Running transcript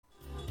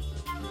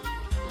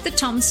The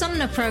Tom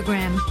Sumner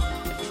Program.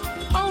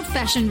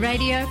 Old-fashioned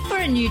radio for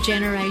a new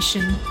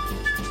generation.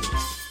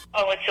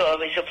 Oh, it's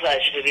always a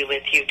pleasure to be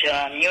with you,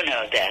 Tom. You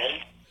know that.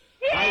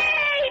 Yay,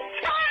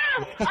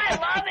 Tom! I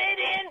love it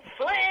in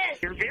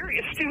Flint! You're very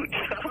astute,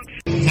 Tom.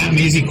 Not an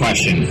easy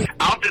question.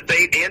 I'll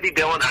debate Andy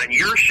Dillon on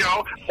your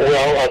show.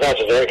 Well,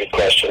 that's a very good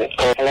question.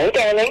 Hello,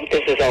 darling.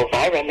 This is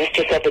Elvira,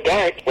 Mistress of the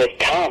Dark, with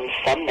Tom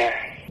Sumner.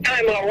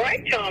 I'm all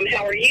right, Tom.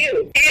 How are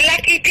you? A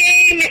lucky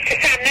day,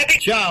 Mr. Sumner.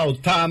 Ciao,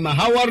 Tom.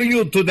 How are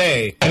you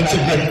today? That's a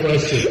good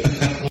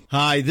question.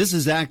 Hi, this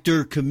is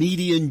actor,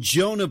 comedian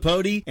Joe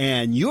Napodi,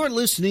 and you're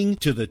listening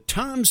to the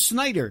Tom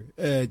Smothers.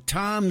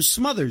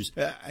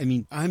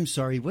 I'm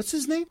sorry, what's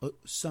his name?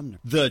 Sumner.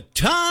 The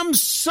Tom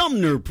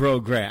Sumner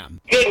Program.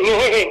 Good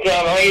morning,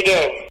 Tom. How you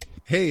doing?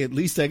 Hey, at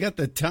least I got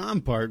the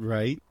Tom part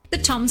right. The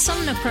Tom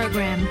Sumner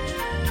Program.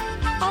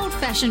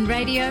 Old-fashioned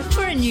radio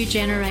for a new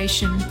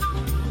generation.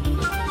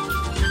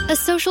 A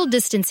social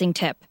distancing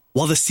tip.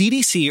 While the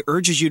CDC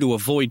urges you to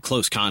avoid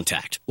close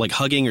contact, like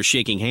hugging or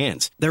shaking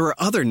hands, there are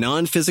other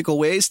non-physical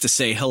ways to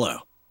say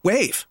hello.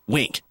 Wave,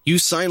 wink,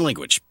 use sign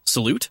language,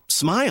 salute,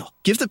 smile,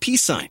 give the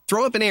peace sign,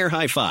 throw up an air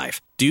high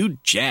five, do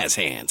jazz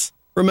hands.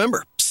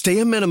 Remember, stay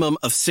a minimum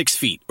of 6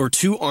 feet or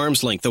 2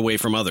 arms length away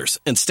from others,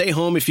 and stay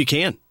home if you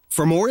can.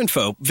 For more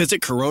info,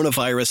 visit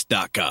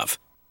coronavirus.gov.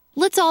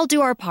 Let's all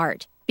do our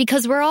part,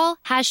 because we're all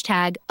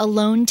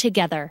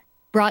 #AloneTogether.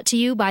 Brought to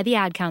you by the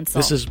Ad Council.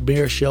 This is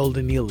Mayor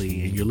Sheldon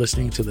Neely, and you're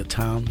listening to the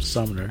Tom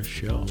Sumner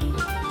Show.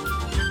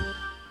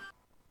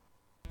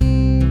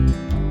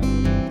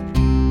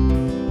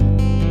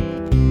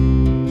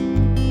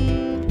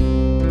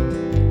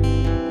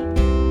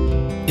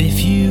 If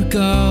you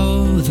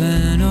go,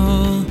 then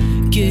I'll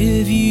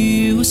give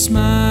you a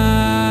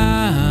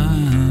smile,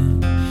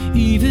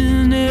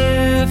 even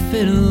if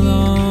it'll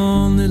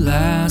only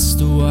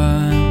last a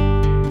while.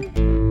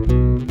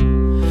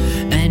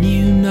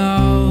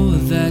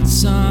 That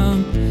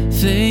some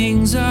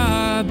things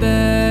are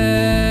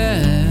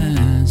best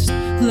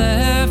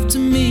left to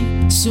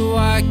me, so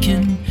I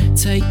can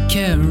take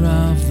care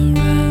of the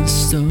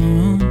rest.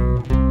 Oh,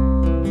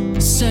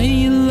 say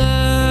you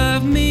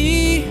love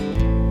me,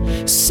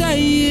 say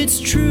it's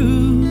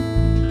true,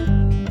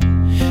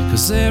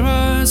 'cause there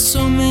are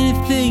so many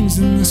things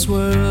in this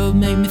world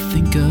make me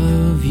think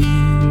of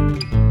you.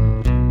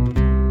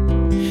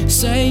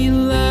 Say you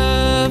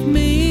love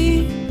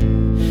me,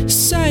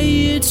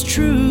 say it's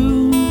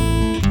true,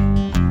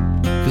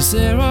 'cause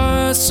there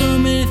are so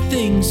many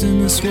things in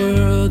this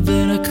world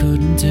that I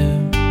couldn't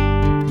do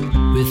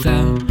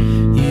without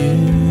you.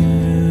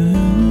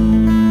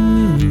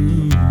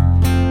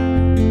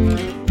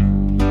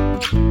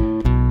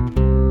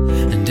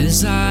 And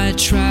as I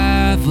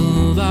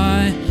travel,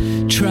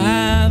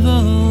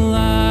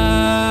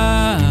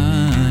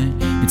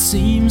 it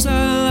seems I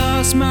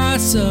lost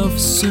myself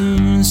as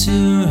soon as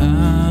you're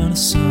out of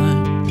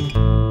sight.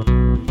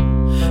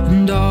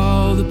 And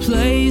all the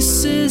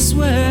places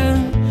where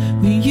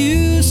we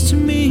used to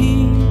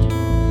meet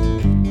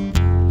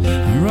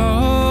are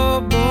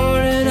all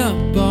boarded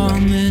up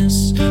on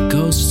this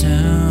ghost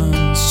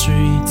town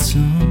street. So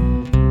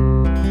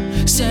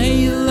say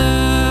you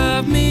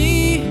love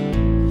me,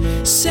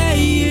 say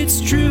it's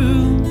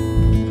true,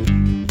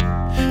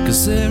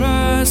 'cause there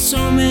are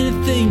so many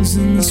things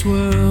in this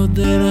world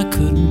that I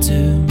couldn't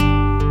do.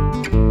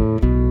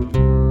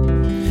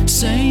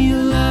 Say you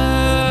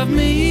love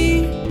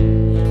me,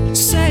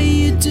 say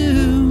you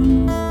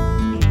do,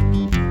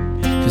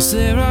 'cause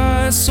there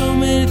are so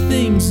many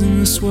things in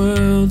this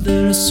world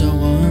that are so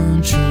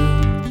untrue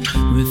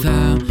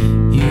without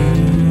you.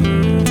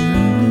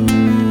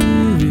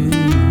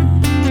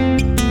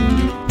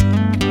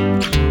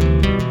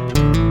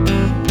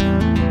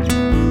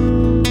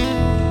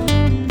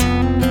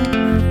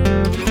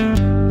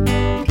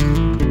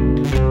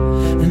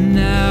 And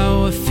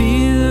now I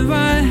feel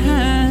I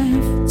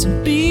have to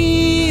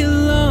be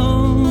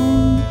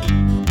alone,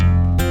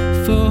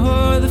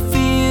 for the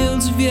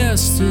fields of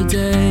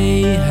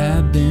yesterday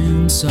have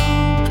been sown.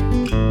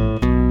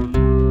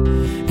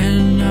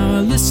 And now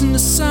I listen to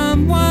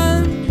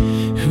someone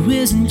who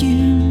isn't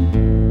you.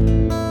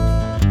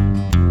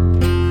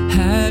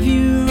 Have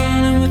you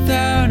running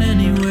without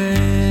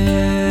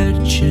anywhere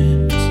to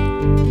choose?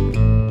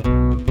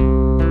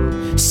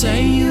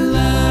 Say you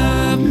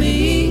love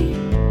me,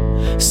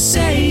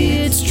 say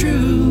it's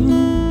true,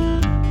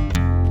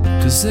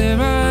 'cause there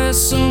are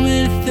so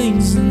many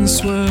things in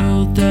this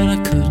world that I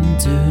couldn't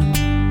do.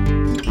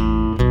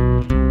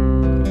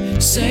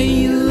 Say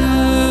you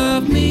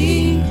love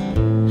me,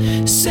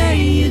 say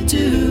you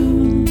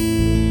do,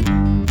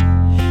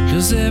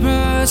 'cause there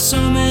are so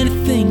many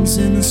things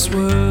in this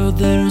world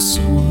that are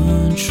so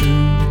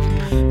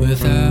untrue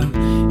without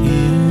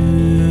you.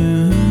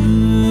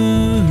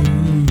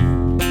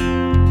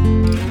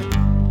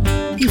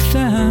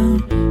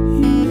 Without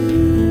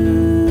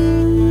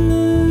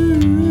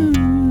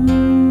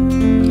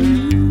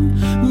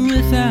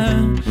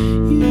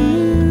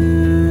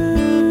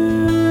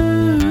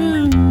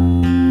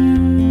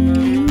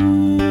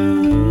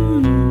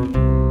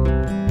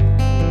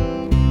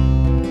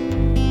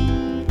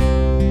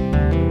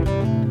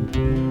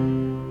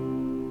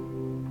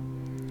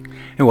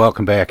Hey,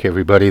 welcome back,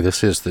 everybody.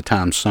 This is the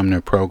Tom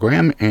Sumner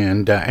program,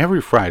 and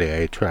every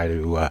Friday I try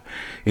to,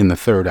 in the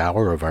third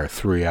hour of our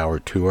 3-hour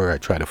tour, I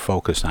try to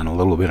focus on a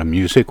little bit of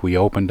music. We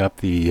opened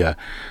up the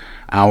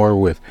hour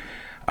with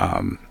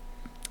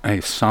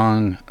a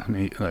song.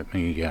 Let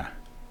me. I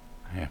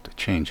have to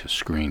change the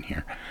screen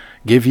here.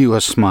 "Give You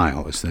a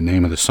Smile" is the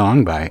name of the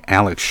song by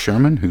Alex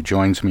Sherman, who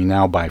joins me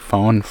now by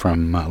phone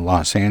from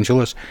Los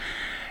Angeles.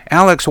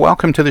 Alex,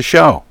 welcome to the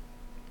show.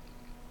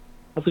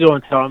 How's it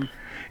going, Tom?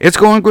 It's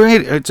going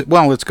great.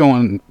 It's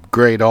going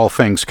great, all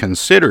things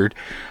considered.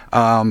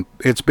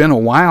 It's been a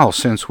while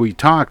since we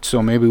talked,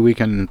 so maybe we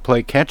can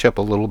play catch up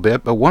a little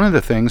bit. But one of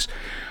the things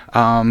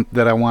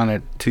that I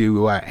wanted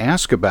to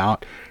ask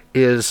about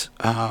is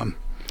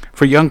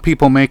for young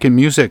people making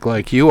music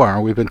like you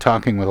are. We've been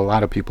talking with a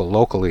lot of people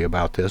locally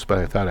about this, but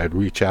I thought I'd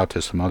reach out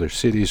to some other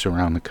cities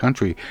around the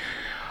country.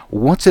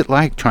 What's it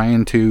like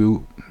trying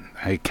to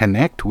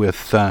connect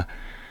with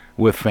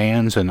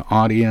fans and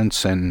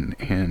audience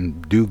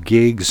and do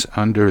gigs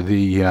under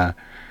the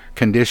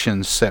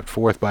conditions set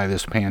forth by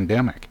this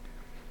pandemic?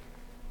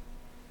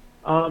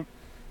 I've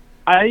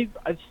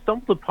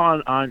stumbled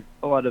upon on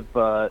a lot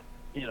of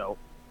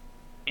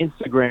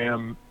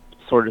Instagram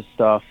sort of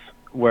stuff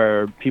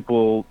where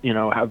people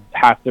have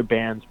half their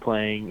bands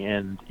playing,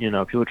 and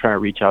people trying to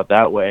reach out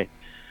that way.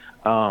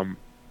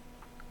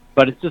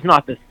 But it's just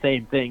not the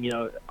same thing,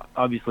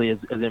 obviously as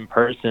in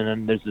person.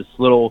 And there's this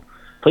little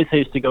place I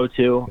used to go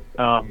to,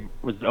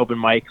 was an open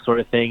mic sort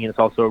of thing, and it's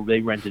also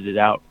they rented it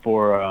out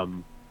for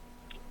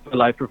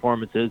live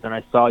performances. And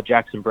I saw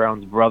Jackson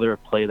Brown's brother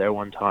play there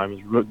one time.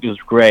 It was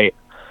great.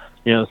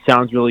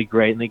 Sounds really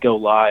great, and they go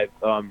live.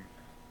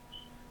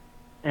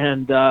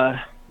 And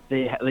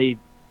they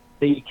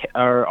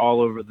are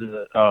all over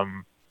the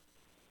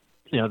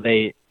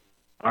they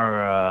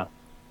are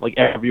like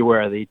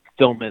everywhere. They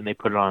film it and they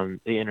put it on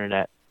the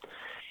internet.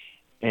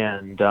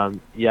 And so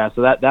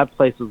that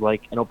place was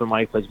like an open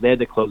mic place. They had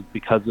to close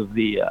because of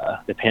the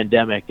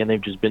pandemic, and they've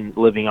just been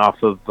living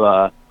off of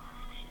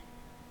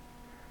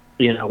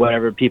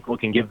whatever people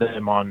can give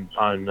them on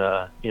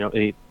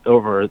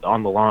over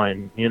on the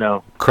line,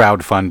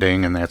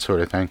 crowdfunding and that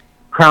sort of thing.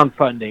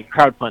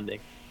 Crowdfunding.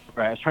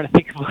 Right, I was trying to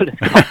think of what it's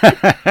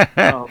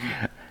called.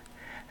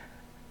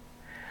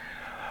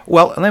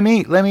 Well, let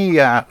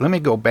me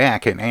go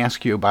back and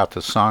ask you about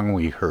the song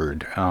we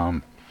heard.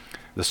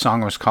 The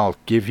song was called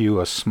 "Give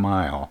You a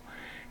Smile,"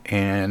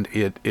 and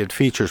it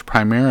features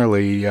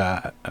primarily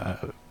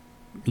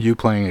you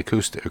playing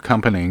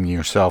accompanying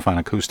yourself on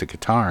acoustic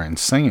guitar and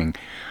singing.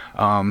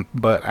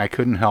 But I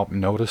couldn't help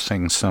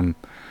noticing some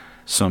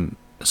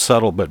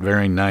subtle but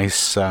very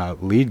nice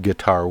lead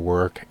guitar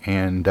work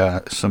and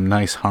some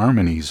nice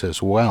harmonies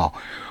as well.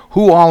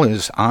 Who all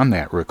is on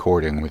that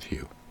recording with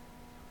you?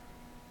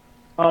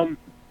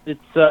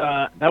 It's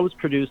that was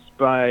produced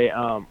by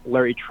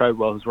Larry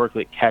Treadwell, who's worked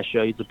with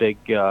Kesha. He's a big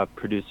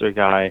producer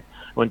guy. I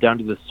went down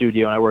to the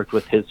studio and I worked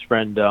with his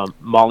friend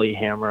Molly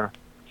Hammer.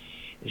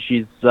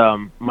 She's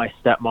my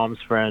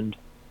stepmom's friend,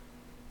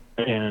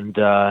 and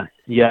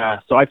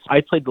so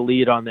I played the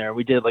lead on there.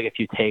 We did like a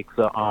few takes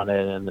on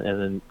it, and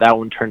then that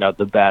one turned out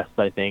the best,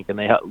 I think. And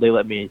they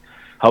let me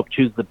help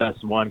choose the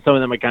best one. Some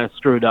of them I kind of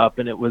screwed up,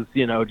 and it was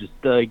just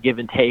give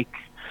and take.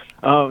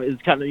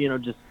 It's kind of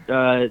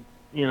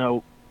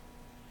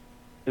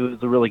it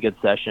was a really good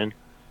session,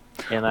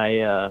 and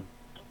I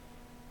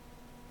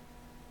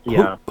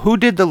Who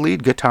did the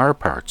lead guitar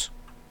parts?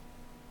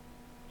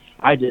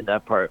 I did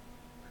that part.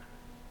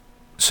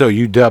 So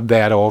you dubbed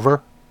that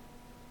over?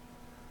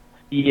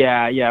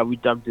 Yeah, we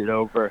dubbed it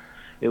over.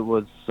 It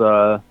was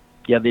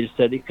they just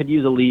said it could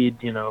use a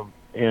lead,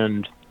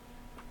 and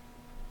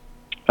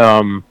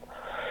I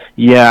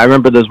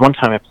remember there's one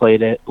time I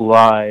played it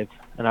live,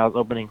 and I was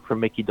opening for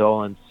Mickey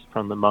Dolenz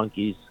from the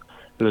Monkees,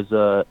 who was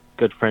a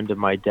good friend of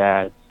my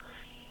dad's,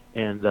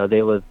 and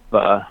they live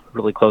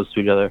really close to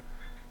each other.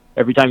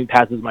 Every time he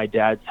passes my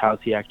dad's house,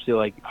 he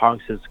actually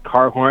honks his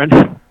car horn.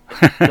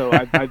 So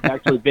I've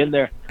actually been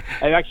there.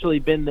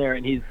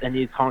 And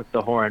he's honked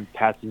the horn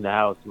passing the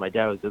house. And my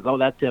dad says, "Oh,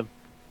 that's him."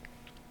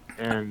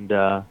 And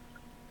but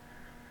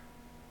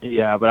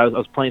I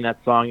was playing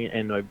that song,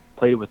 and I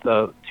played it with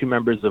 2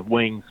 members of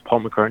Wings,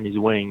 Paul McCartney's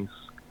Wings,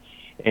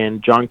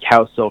 and John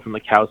Cowsill from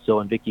the Cowsill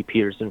and Vicky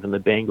Peterson from the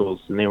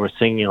Bangles, and they were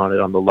singing on it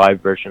on the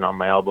live version on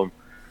my album.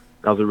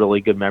 That was a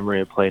really good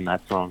memory of playing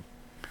that song.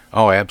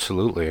 Oh,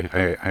 absolutely.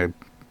 I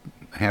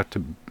have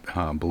to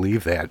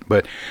believe that.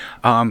 But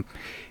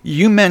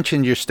you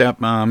mentioned your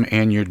stepmom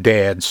and your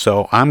dad,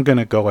 so I'm going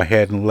to go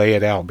ahead and lay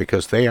it out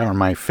because they are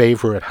my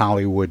favorite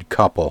Hollywood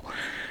couple,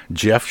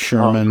 Jeff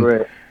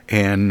Sherman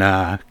and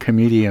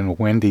comedian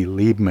Wendy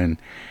Liebman.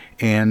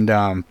 And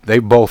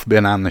they've both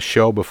been on the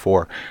show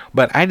before.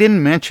 But I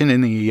didn't mention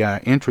in the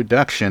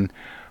introduction,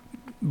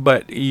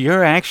 but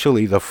you're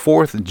actually the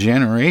 4th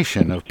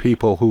generation of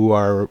people who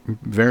are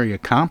very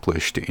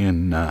accomplished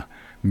in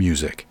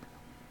music.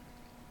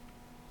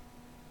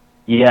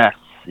 Yes,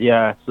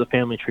 it's a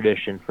family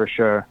tradition for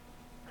sure.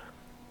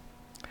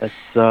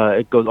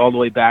 It goes all the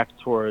way back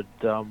toward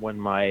when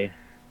my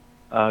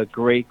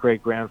great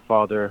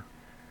grandfather.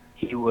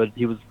 He was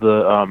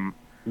the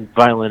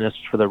violinist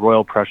for the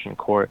Royal Prussian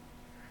Court.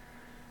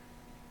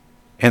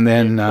 And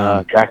then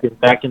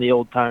back in the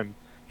old times.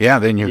 Yeah,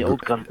 then the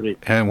old country.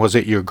 And was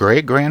it your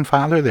great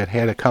grandfather that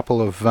had a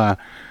couple of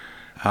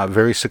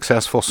very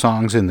successful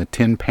songs in the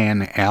Tin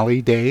Pan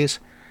Alley days?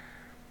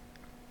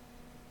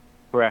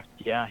 Correct.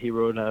 Yeah, he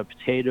wrote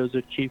 "Potatoes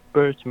are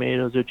cheaper,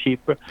 tomatoes are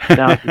cheaper.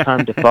 Now's the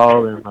time to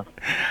fall in love."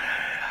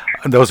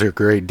 Those are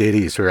great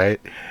ditties,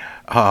 right?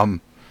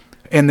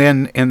 And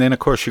then of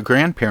course your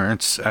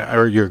grandparents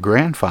or your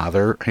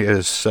grandfather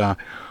is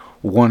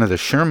one of the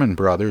Sherman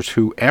brothers,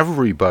 who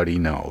everybody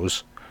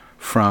knows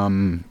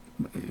from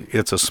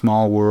It's a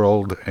Small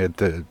World at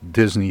the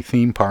Disney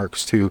theme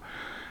parks to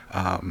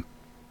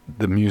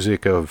the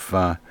music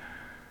of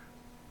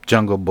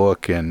Jungle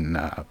Book and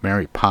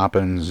Mary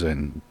Poppins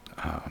and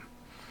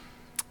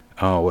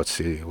what's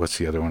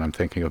the other one I'm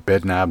thinking of?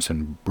 Bedknobs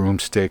and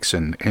Broomsticks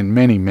and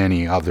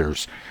many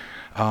others.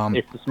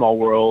 It's a Small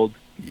World.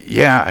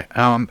 Yeah.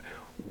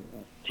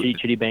 Chitty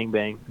Chitty Bang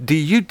Bang. Do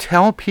you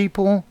tell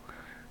people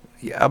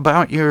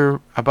about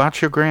your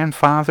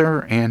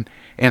grandfather and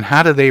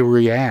how do they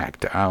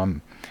react?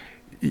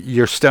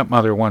 Your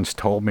stepmother once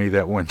told me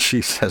that when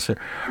she says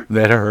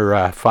that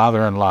her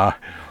father-in-law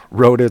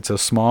wrote "It's a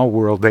Small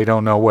World," they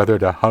don't know whether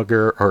to hug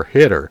her or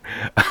hit her.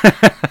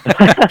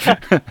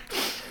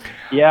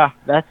 Yeah,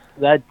 that's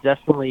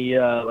definitely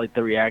like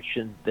the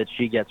reaction that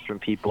she gets from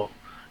people.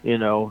 You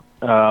know,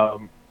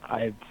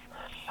 I've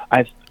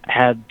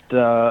had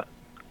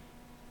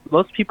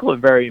most people are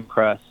very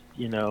impressed.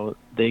 You know,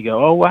 they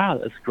go, "Oh wow,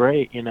 that's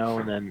great," you know,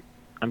 and then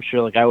I'm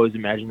sure, like, I always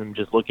imagine them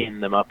just looking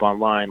them up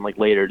online, like,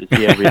 later to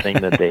see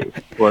everything that they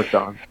worked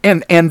on.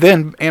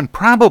 And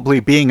probably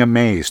being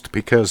amazed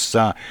because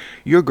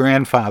your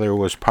grandfather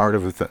was part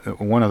of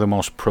one of the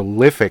most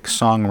prolific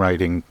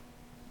songwriting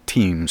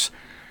teams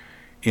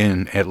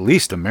in at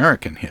least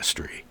American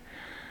history.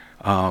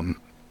 I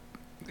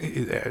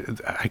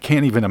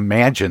can't even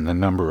imagine the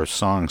number of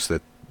songs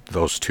that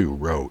those two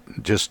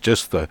wrote.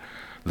 Just the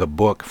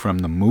book from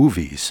the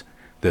movies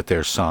that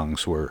their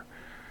songs were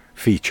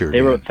featured.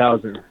 They wrote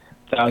thousands.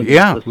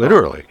 Yeah,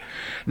 literally.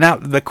 Now,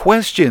 the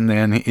question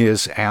then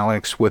is,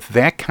 Alex, with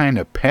that kind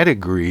of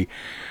pedigree,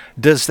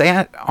 does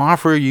that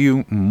offer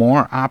you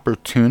more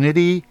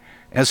opportunity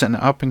as an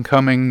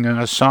up-and-coming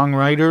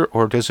songwriter,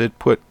 or does it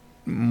put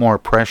more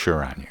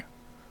pressure on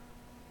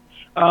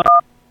you?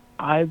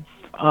 I've,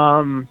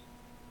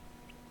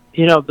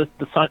 you know, the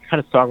kind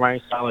of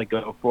songwriting style I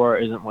go for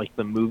isn't like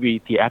the movie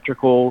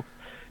theatrical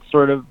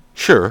sort of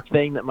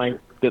thing that my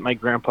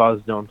grandpa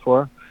is known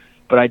for.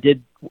 But I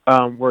did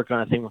work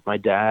on a thing with my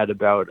dad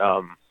about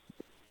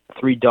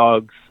 3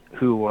 dogs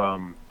who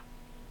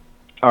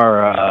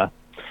are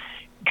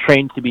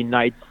trained to be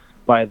knights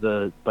by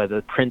the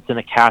prince in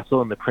a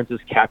castle, and the prince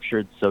is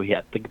captured, so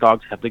the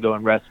dogs have to go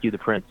and rescue the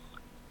prince.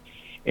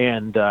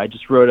 And I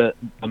just wrote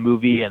a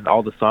movie and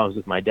all the songs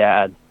with my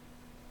dad,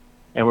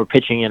 and we're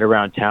pitching it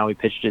around town. We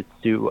pitched it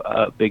to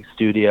a big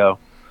studio,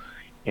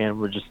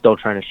 and we're just still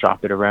trying to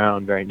shop it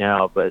around right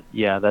now. But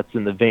yeah, that's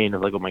in the vein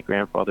of like what my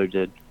grandfather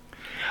did.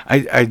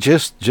 I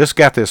just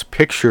got this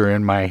picture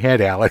in my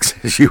head, Alex,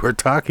 as you were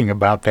talking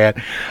about that,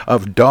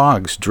 of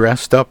dogs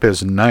dressed up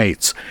as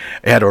knights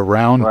at a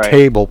round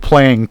table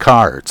playing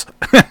cards.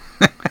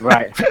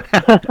 Right.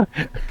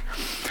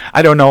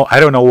 I don't know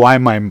why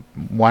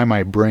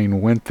my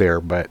brain went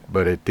there, but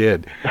it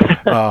did.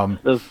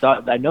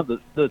 I know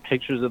the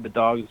pictures of the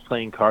dogs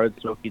playing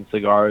cards, smoking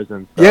cigars,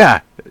 and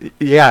stuff.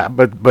 Yeah,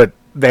 but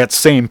that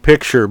same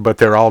picture, but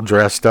they're all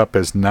dressed up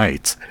as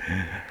knights.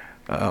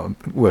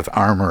 With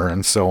armor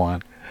and so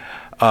on.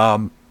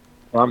 Well,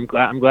 I'm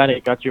glad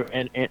it got your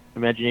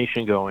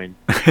imagination going.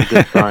 It's a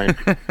good sign.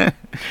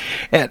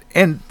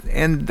 and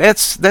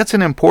that's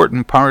an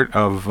important part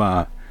of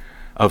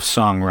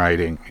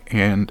songwriting.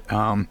 And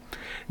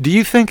do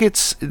you think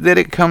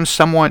it comes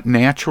somewhat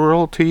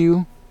natural to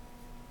you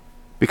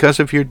because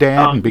of your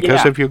dad and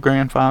because of your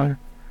grandfather?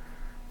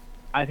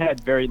 I've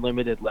had very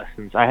limited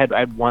lessons. I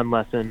had one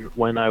lesson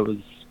when I was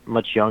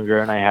much younger,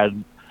 and I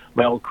had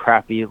my old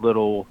crappy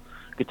little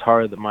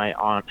guitar that my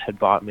aunt had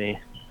bought me,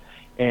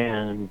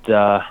 and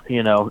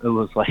you know, it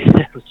was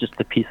just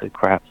a piece of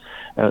crap.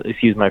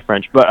 Excuse my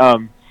French, but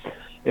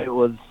it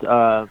was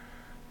I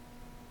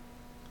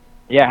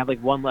had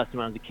like one lesson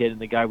when I was a kid,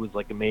 and the guy was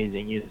like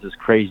amazing. He was this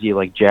crazy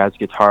like jazz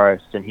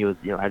guitarist, and he was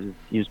he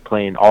was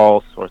playing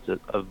all sorts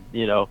of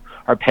you know,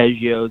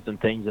 arpeggios and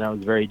things, and I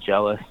was very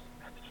jealous.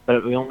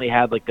 But we only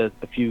had like a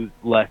few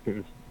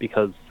lessons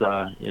because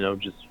you know,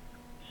 just.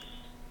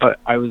 But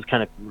I was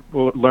kind of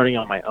learning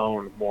on my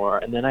own more,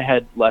 and then I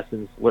had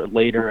lessons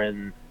later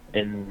in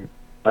this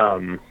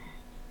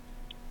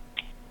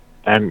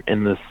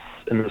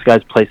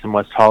guy's place in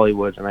West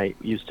Hollywood, and I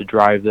used to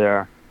drive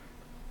there.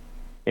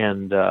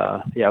 And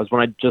it was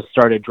when I just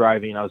started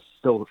driving. I was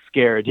still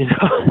scared, you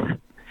know.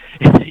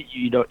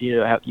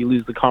 you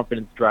lose the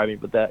confidence driving,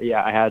 but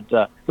I had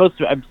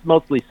I'm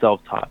mostly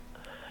self-taught,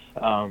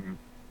 about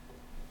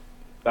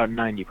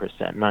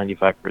 90%,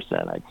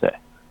 95%, I'd say.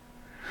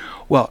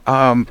 Well,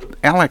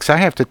 Alex, I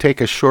have to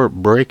take a short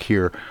break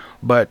here,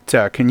 but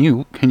can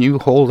you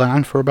hold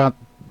on for about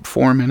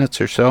 4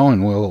 minutes or so,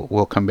 and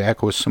we'll come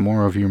back with some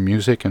more of your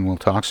music, and we'll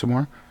talk some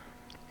more?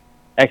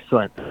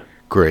 Excellent.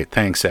 Great.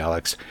 Thanks,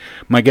 Alex.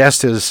 My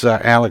guest is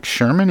Alex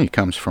Sherman. He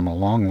comes from a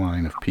long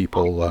line of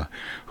people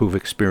who've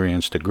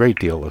experienced a great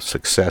deal of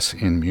success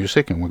in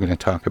music, and we're going to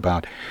talk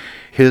about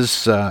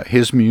his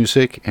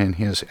music and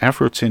his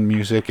efforts in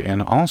music,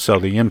 and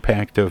also the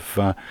impact of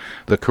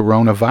the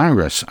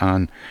coronavirus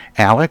on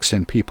Alex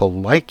and people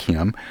like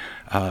him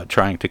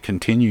trying to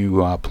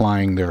continue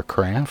applying their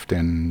craft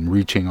and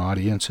reaching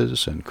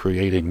audiences and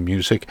creating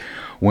music.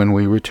 When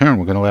we return,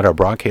 we're going to let our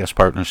broadcast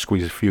partners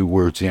squeeze a few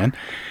words in.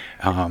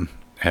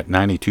 At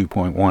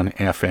 92.1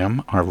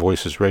 FM, Our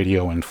Voices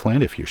Radio in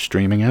Flint. If you're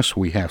streaming us,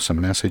 we have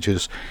some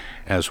messages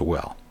as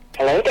well.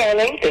 Hello,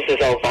 darling. This is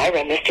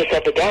Elvira, Mistress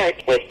of the Dark,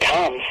 with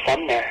Tom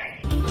Sumner.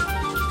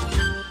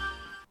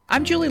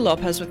 I'm Julie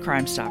Lopez with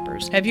Crime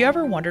Stoppers. Have you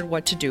ever wondered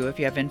what to do if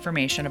you have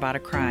information about a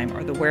crime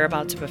or the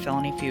whereabouts of a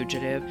felony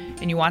fugitive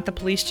and you want the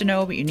police to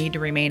know but you need to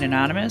remain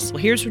anonymous?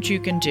 Well, here's what you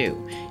can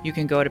do. You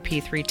can go to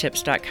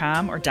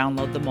p3tips.com or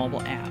download the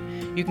mobile app.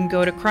 You can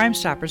go to Crime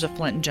Stoppers of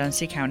Flint and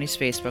Genesee County's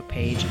Facebook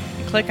page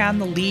and click on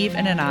the Leave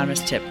an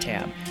Anonymous Tip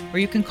tab, or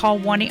you can call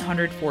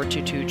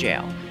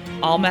 1-800-422-JAIL.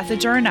 All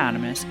methods are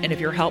anonymous, and if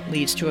your help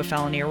leads to a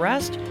felony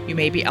arrest, you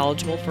may be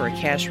eligible for a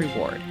cash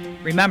reward.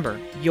 Remember,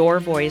 your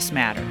voice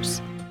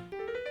matters.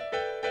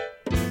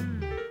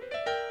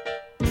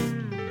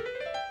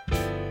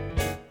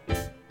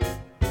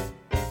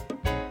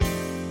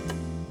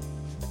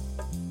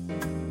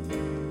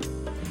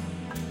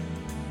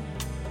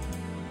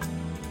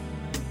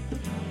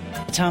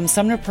 The Tom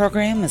Sumner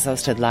program is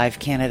hosted live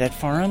candidate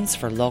forums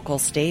for local,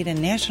 state,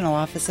 and national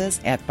offices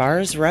at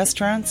bars,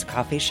 restaurants,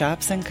 coffee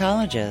shops, and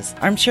colleges.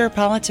 Armchair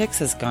Politics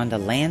has gone to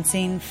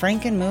Lansing,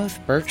 Frankenmuth,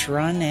 Birch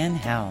Run, and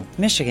Hell,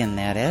 Michigan,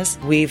 that is.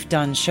 We've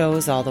done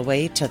shows all the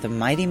way to the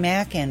Mighty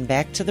Mac and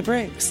back to the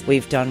Briggs.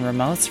 We've done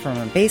remotes from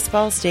a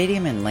baseball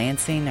stadium in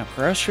Lansing, a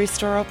grocery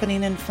store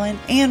opening in Flint,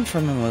 and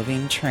from a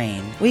moving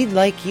train. We'd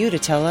like you to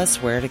tell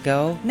us where to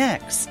go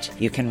next.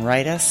 You can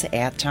write us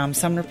at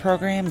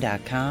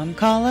TomSumnerProgram.com,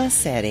 call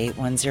us at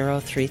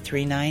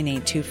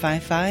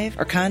 810-339-8255,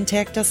 or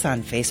contact us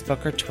on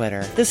Facebook or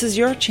Twitter. This is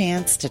your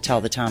chance to tell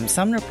the Tom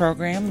Sumner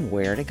program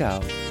where to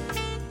go.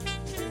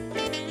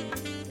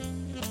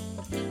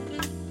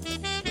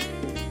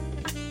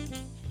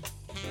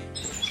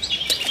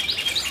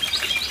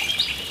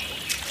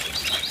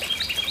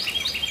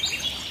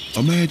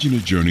 Imagine a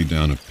journey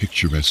down a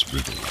picturesque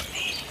riverway.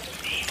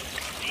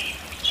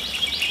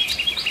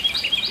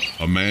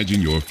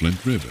 Imagine your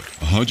Flint River,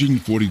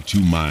 142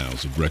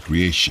 miles of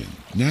recreation,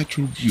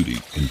 natural beauty,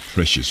 and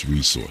precious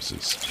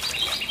resources.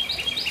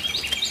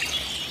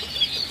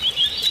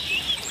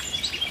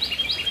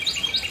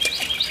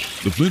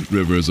 The Flint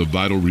River is a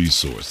vital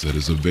resource that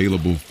is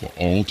available for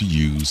all to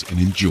use and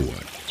enjoy.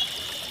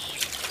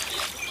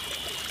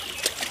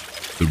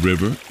 The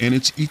river and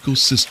its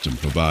ecosystem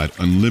provide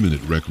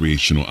unlimited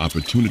recreational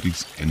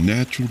opportunities and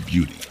natural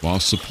beauty while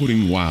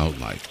supporting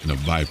wildlife in a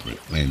vibrant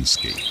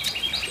landscape.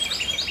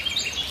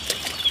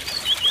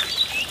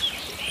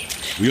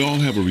 We all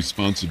have a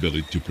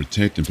responsibility to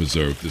protect and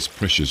preserve this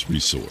precious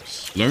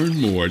resource.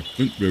 Learn more at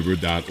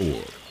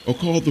flintriver.org or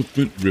call the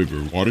Flint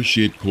River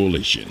Watershed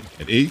Coalition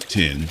at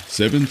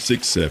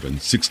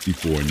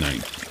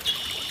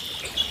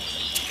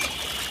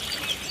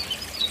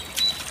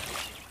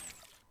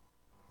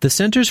 810-767-6490. The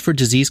Centers for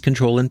Disease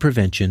Control and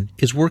Prevention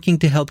is working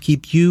to help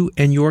keep you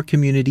and your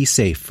community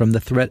safe from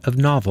the threat of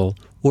novel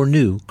or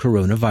new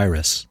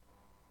coronavirus.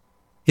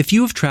 If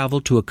you have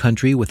traveled to a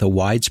country with a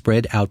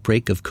widespread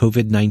outbreak of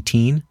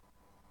COVID-19,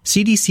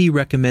 CDC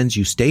recommends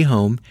you stay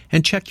home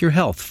and check your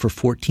health for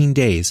 14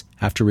 days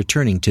after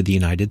returning to the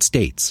United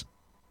States.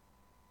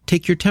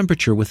 Take your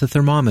temperature with a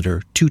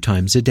thermometer 2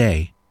 times a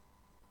day.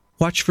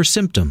 Watch for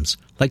symptoms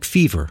like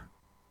fever,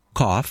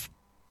 cough,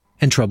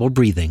 and trouble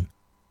breathing.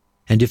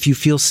 And if you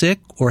feel sick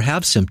or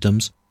have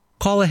symptoms,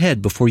 call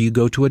ahead before you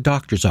go to a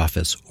doctor's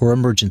office or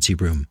emergency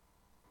room.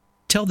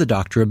 Tell the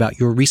doctor about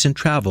your recent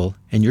travel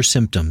and your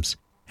symptoms,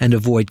 and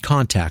avoid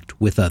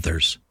contact with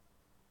others.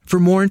 For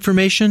more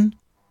information,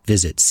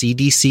 visit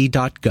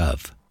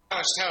cdc.gov. I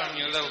was telling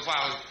you a little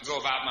while ago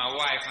about my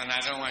wife, and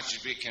I don't want you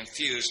to be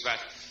confused, but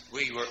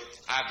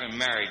I've been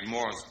married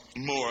more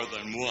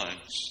than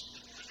once.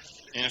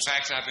 In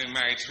fact, I've been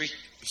married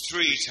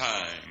three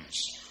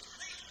times.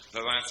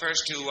 But my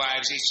first 2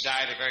 wives each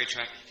died a very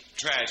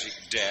tragic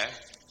death.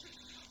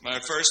 My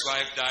first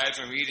wife died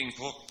from eating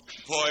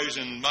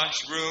poisoned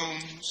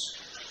mushrooms,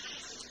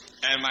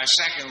 and my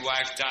second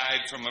wife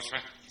died from a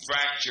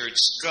fractured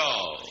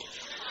skull.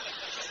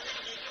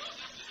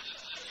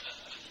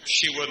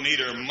 She wouldn't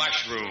eat her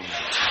mushrooms.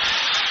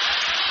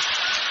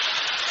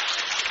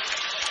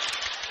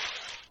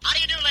 How do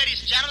you do,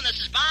 ladies and gentlemen? This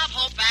is Bob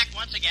Hope back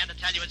once again to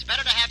tell you it's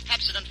better to have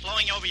Pepsodent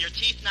flowing over your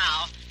teeth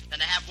now than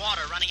to have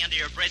water running under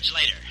your bridge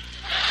later.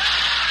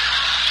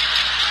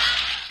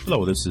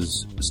 Hello, this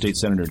is State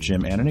Senator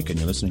Jim Ananick, and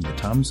you're listening to the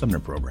Tom Sumner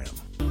Program.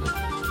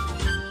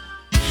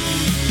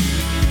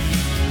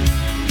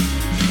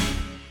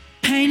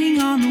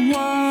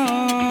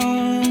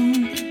 wall.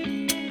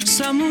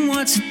 Someone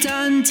wants it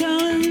done,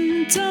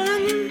 done,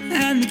 done.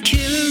 And the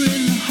killer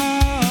in the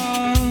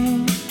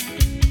hall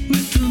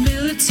with the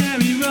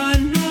military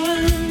run,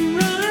 run,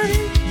 run.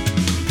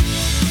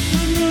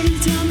 I'm running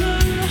down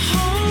the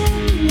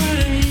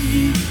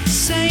hallway,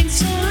 same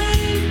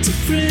time,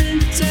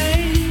 different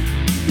day.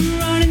 I'm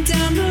running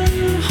down the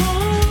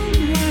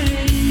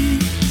hallway,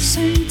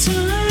 same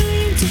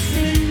time,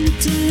 different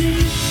day.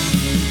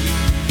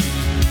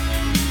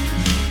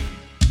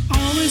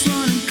 Always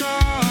running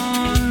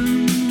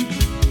gone.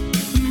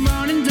 I'm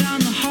running down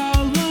the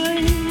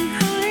hallway.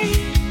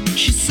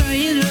 She's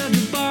saying her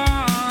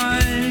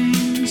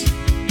goodbyes.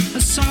 I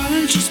saw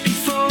her just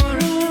before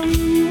I'm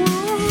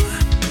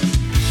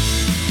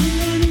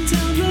running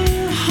down the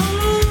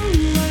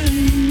hallway.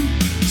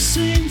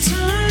 Same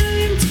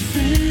time,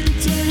 different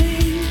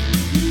day.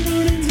 I'm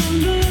running down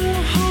the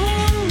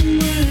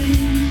hallway.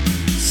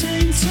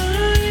 Same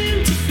time,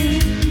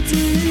 different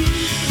day.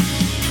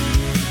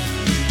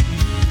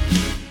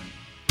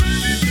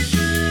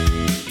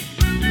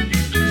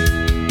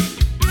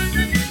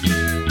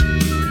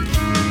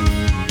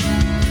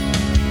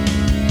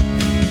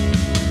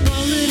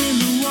 Bullet in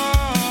the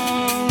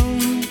wall,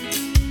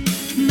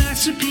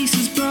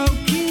 masterpieces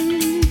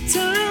broken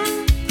down.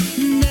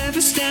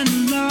 Never stand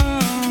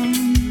alone.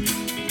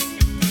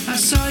 I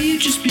saw you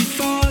just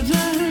before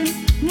the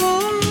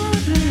war.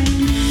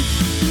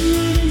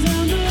 Running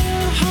down the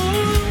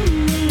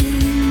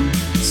hallway,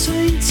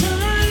 same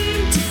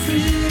time,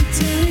 different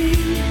day.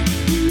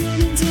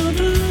 Running down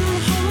the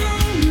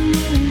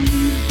hallway,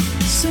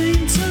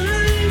 same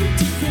time,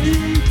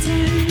 different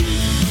day.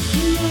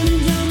 Running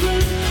down the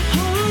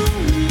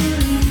hallway,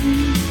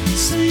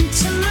 same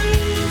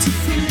time,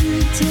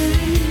 different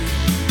day.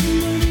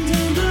 Running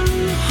down the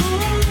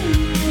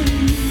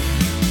hallway,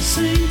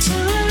 same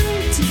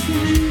time,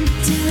 different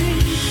day.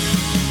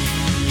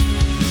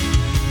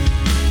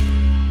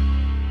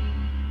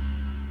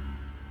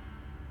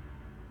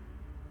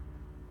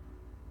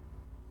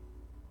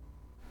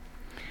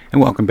 And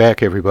welcome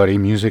back, everybody.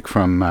 Music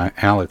from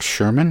Alex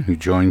Sherman, who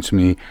joins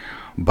me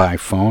by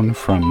phone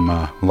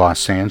from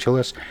Los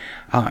Angeles.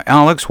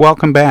 Alex,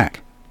 welcome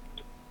back.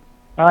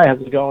 Hi,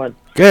 how's it going?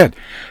 Good.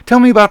 Tell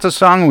me about the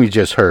song we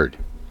just heard.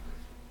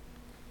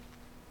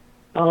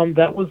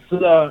 That was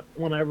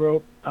one I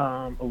wrote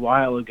a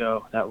while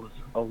ago. That was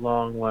a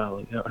long while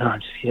ago. No,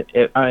 I'm just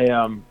kidding. I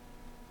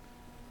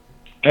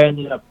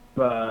ended up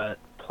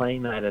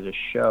playing that at a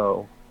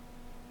show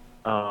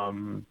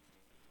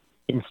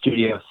in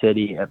Studio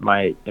City in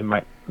my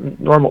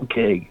normal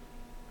gig.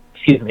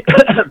 Excuse me.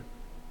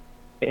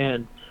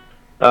 And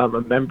a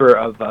member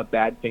of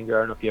Badfinger. I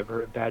don't know if you ever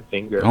heard of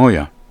Badfinger. Oh,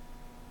 yeah.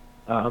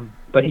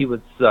 But he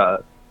was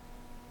at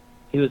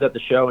the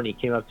show, and he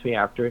came up to me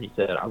after, and he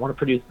said, "I want to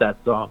produce that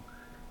song."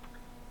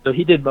 So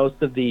he did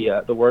most of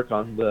the work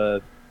on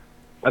the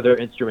other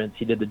instruments.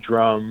 He did the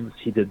drums,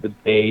 he did the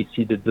bass,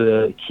 he did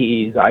the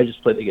keys. I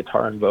just played the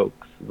guitar and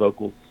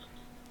vocals.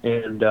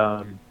 And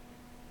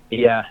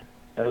yeah,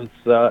 it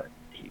was.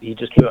 He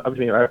just came up to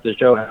me right after the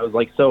show, and I was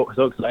like so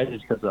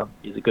excited because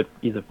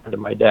he's a friend of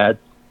my dad's,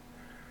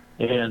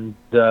 and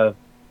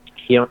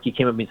he came up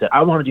to me and said,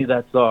 "I want to do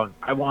that song.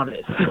 I want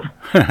it."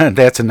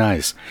 That's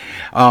nice.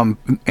 And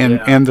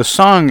the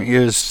song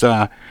is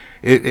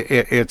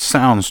it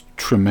sounds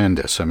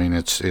tremendous. I mean,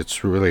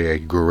 it's really a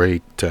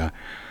great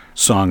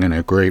song and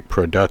a great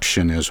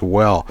production as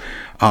well.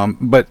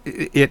 But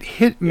it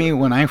hit me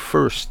when I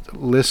first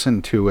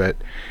listened to it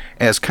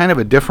as kind of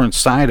a different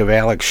side of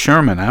Alex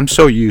Sherman. I'm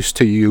so used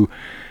to you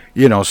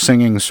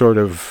singing sort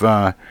of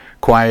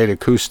quiet,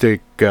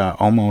 acoustic,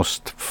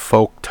 almost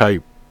folk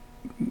type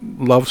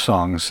love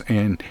songs,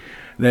 and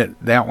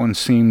that one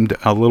seemed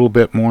a little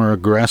bit more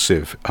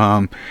aggressive.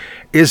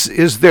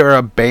 Is there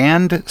a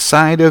band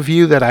side of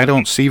you that I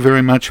don't see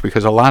very much?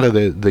 Because a lot of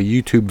the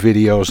YouTube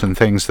videos and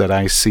things that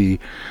I see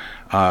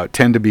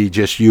tend to be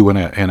just you and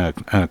an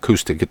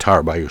acoustic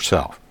guitar by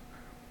yourself.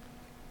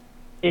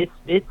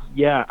 It's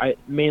yeah.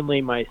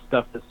 Mainly my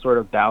stuff is sort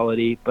of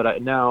ballady, but I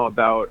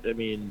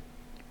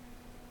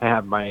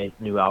have my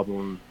new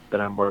album that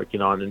I'm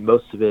working on, and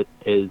most of it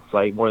is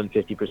like more than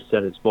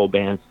 50% is full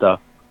band stuff.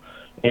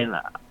 And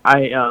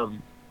I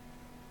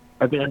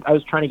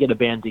was trying to get a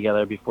band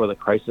together before the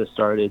crisis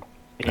started,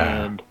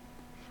 and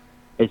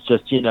it's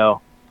just you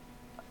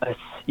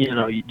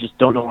just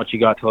don't know what you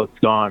got till it's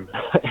gone.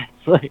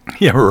 It's like,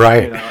 yeah,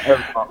 right.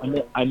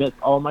 I miss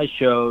all my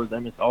shows. I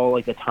miss all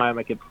like the time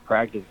I could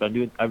practice. I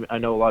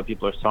know a lot of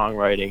people are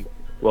songwriting.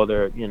 Well,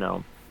 they're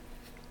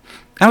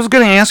I was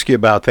going to ask you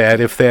about that.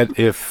 If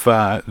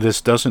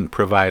this doesn't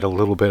provide a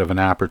little bit of an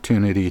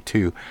opportunity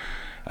to,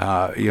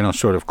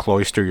 sort of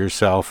cloister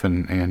yourself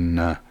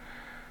and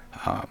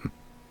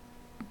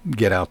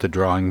get out the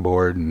drawing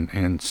board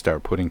and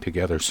start putting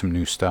together some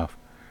new stuff.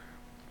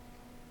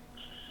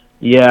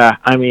 Yeah,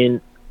 I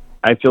mean,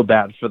 I feel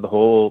bad for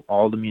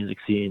all the music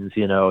scenes.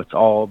 It's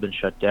all been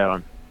shut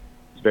down.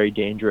 It's very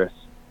dangerous,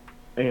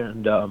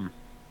 and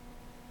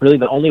really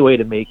the only way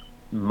to make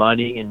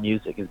money in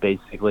music is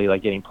basically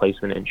like getting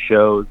placement in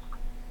shows,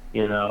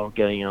 you know,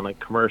 getting on a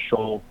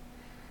commercial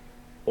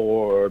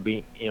or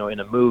being, you know, in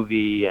a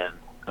movie, and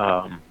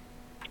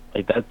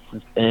like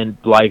and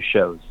live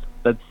shows.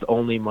 That's the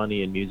only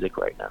money in music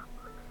right now.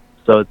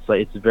 So it's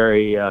like it's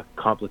very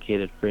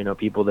complicated for, you know,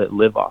 people that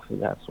live off of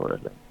that sort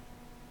of thing.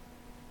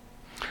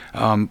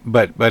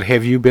 But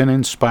have you been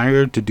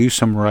inspired to do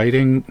some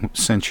writing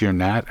since you're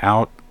not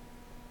out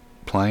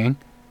playing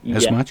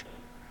as much?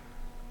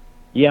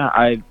 Yeah,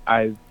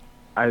 I've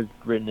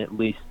written at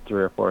least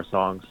 3 or 4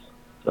 songs.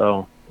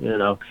 So, you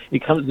know,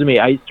 it comes to me.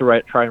 I used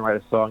to try and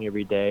write a song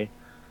every day,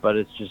 but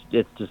it just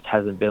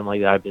hasn't been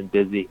like that. I've been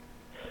busy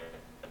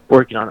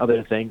working on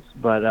other things.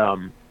 But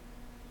I'm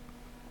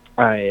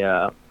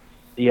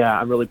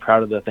really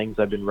proud of the things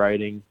I've been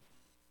writing.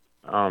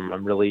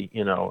 I'm really,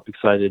 you know,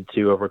 excited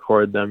to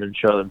record them and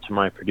show them to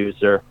my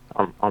producer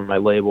on my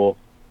label.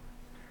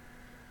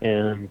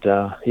 And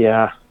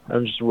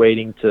I'm just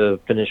waiting to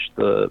finish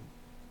the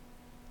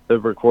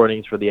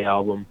recordings for the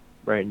album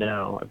right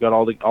now. I've got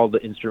all the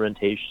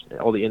instrumentation,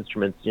 all the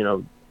instruments, you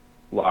know,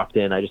 locked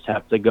in. I just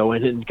have to go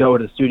in and go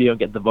to the studio and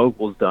get the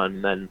vocals done,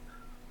 and then,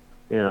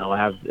 you know, I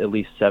have at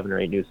least 7 or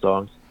 8 new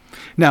songs.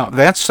 Now,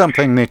 that's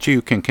something that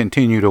you can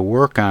continue to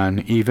work on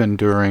even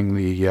during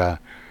the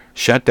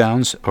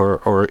shutdowns,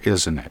 or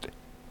isn't it?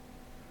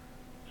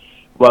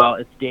 Well,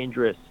 it's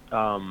dangerous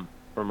for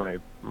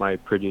my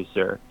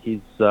producer.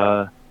 He's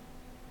a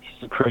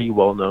pretty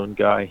well-known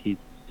guy. He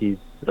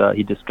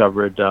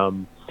discovered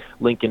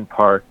Linkin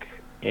Park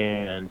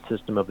and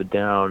System of a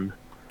Down,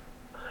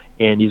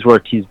 and he's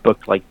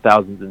booked like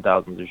thousands and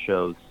thousands of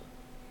shows,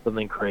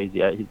 something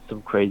crazy. It's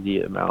some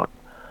crazy amount.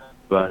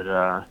 But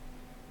I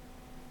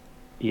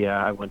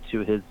went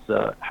to his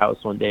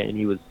house one day, and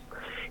he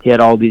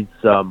had all these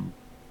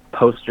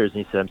posters,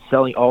 and he said, "I'm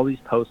selling all these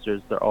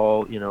posters. They're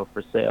all, you know,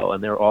 for sale,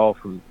 and they're all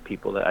from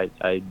people that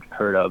I'd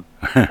heard of."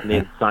 And they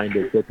had signed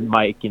it with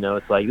Mike. You know,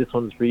 it's like, "This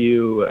one's for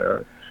you,"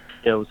 or,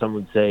 you know,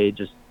 someone would say,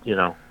 just, you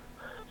know,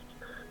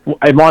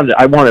 I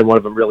wanted one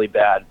of them really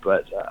bad,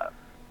 but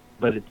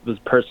it was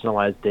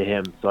personalized to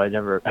him, so I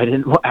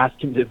didn't ask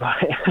him to buy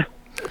it.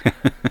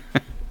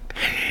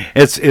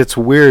 It's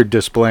weird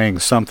displaying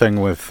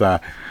something with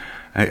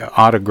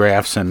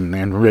autographs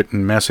and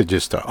written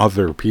messages to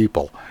other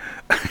people.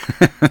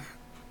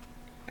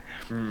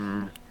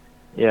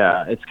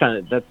 Yeah, it's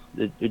kind of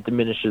it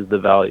diminishes the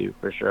value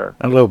for sure.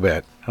 A little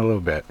bit.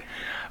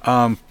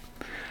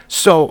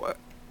 So,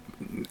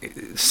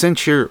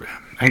 since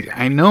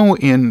I know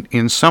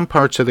in some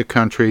parts of the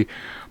country,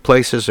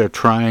 places are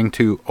trying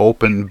to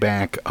open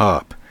back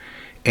up,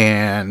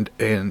 and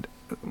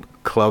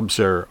clubs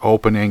are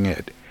opening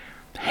at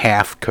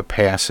half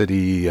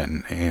capacity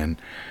and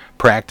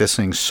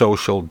practicing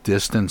social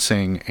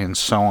distancing and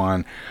so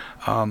on.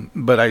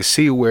 But I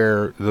see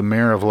where the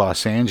mayor of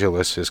Los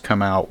Angeles has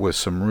come out with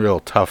some real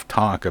tough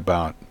talk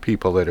about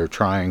people that are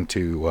trying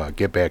to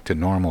get back to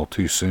normal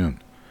too soon.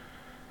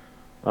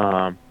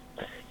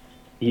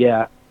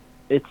 Yeah,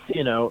 it's,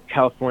 you know,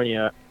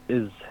 California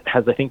has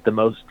I think the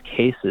most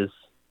cases.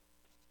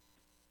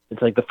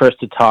 It's like the first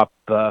to top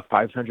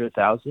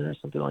 500,000 or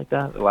something like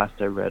that. The last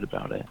I read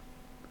about it.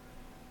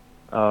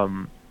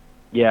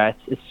 Yeah,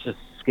 it's just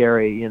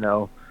scary, you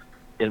know.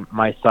 And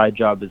my side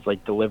job is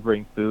like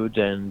delivering food,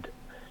 and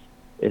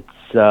it's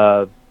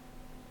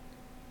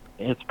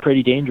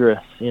pretty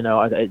dangerous, you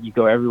know. You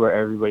go everywhere,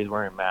 everybody's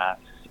wearing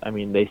masks. I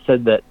mean, they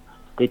said that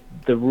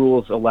the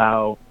rules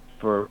allow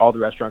for all the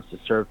restaurants to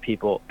serve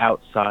people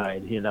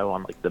outside, you know,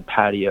 on like the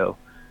patio,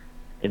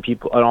 and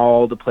people and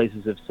all the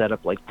places have set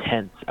up like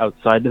tents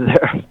outside of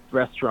their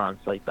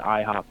restaurants, like the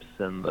IHOPs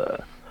and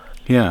the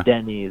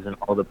Denny's and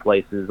all the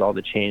places, all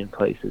the chain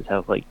places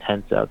have like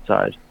tents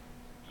outside.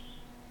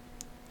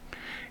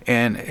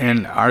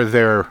 And are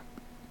there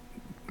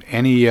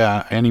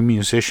any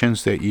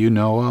musicians that you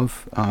know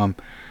of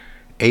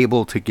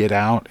able to get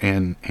out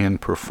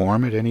and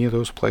perform at any of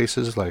those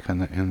places, like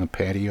in the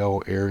patio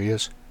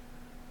areas?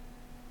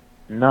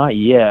 Not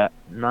yet.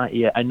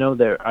 I know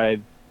that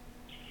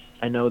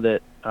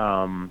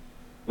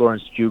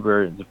Lawrence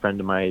Juber is a friend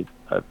of my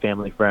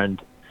family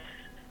friend,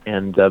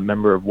 and a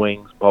member of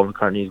Wings, Paul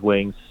McCartney's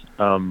Wings.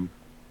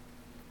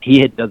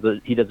 He does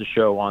a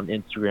show on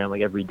Instagram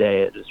like every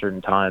day at a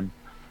certain time,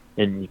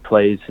 and he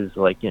plays his,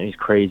 like, you know, he's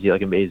crazy,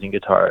 like, amazing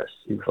guitarist.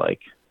 He's like,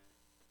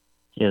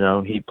 you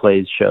know, he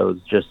plays shows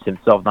just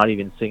himself, not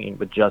even singing,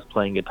 but just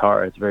playing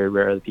guitar. It's very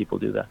rare that people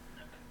do that,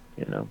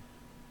 you know.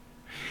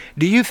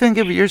 Do you think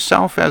of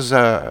yourself as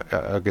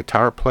a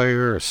guitar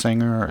player, a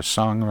singer, a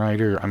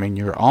songwriter? I mean,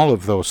 you're all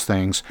of those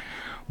things,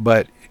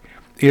 but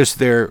is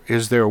there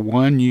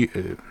one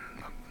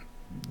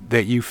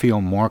that you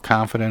feel more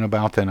confident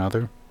about than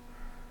other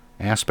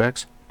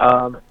aspects?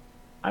 I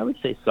would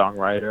say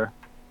songwriter.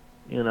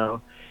 You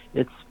know,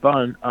 it's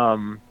fun.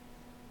 I'm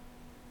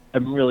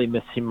really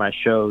missing my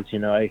shows. You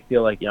know, I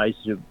feel like, you know, I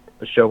used to do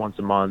a show once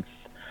a month,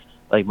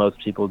 like most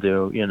people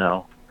do. You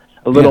know,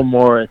 a little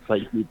more. It's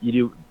like you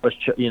do a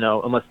show, you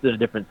know, unless it's in a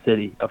different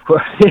city, of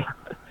course.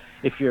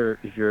 If you're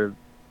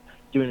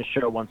doing a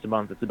show once a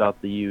month, it's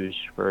about the huge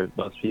for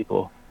most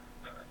people.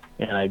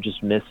 and I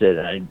just miss it.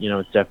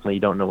 It's definitely,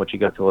 you don't know what you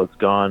got till it's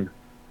gone.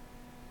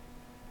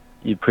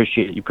 You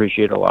appreciate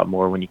it a lot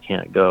more when you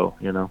can't go,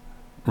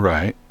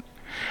 Right.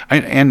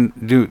 And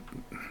do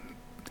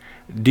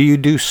you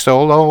do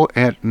solo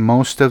at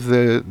most of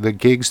the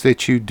gigs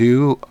that you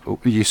do?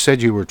 You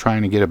said you were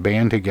trying to get a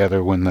band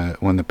together when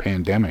the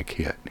pandemic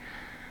hit.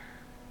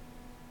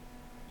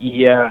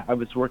 Yeah, I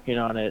was working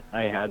on it.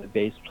 I had a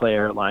bass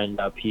player lined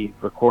up. He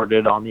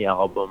recorded on the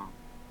album,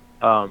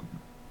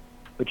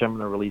 which I'm going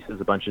to release as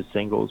a bunch of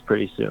singles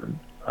pretty soon,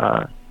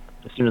 as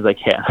soon as I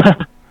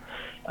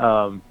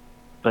can.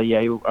 But yeah,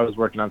 I was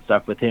working on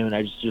stuff with him, and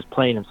I just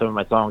playing him some of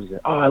my songs. He said,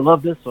 "Oh, I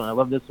love this one. I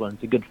love this one."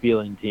 It's a good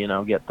feeling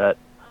to get that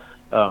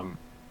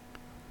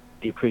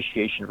the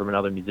appreciation from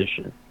another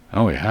musician.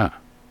 Oh yeah.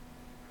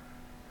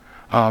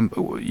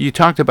 You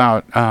talked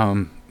about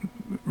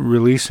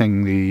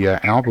releasing the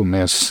album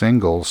as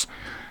singles.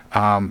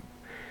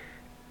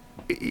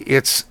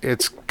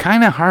 It's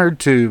kind of hard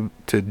to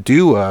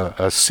do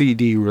a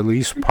CD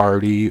release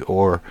party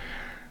or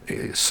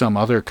some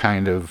other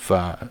kind of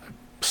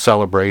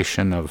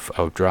celebration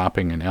of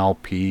dropping an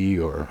LP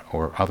or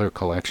other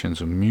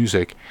collections of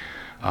music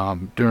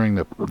during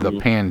the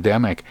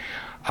pandemic.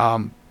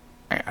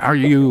 Are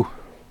you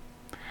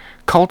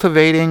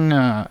cultivating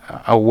a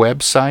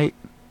website?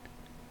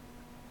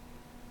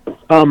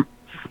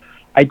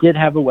 I did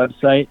have a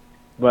website,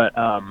 but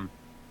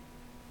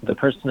the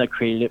person that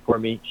created it for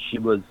me, she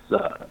was,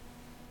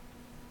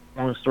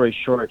 long story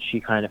short,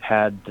 she kind of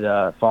had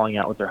falling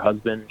out with her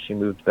husband. She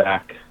moved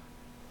back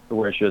to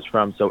where she was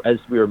from, so as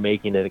we were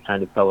making it, it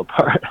kind of fell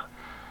apart.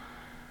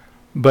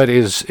 But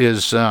is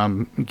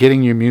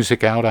getting your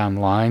music out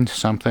online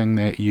something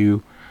that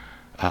you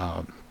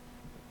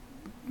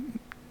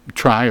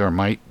try or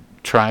might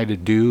try to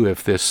do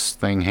if this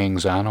thing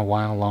hangs on a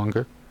while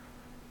longer?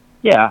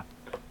 Yeah,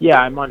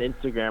 I'm on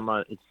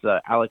Instagram.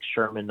 It's Alex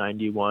Sherman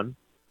 91,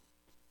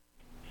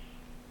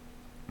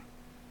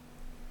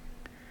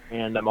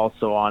 and I'm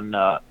also on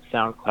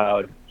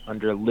SoundCloud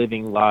under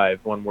Living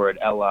Live, one word,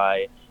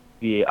 LIVINGLIVE.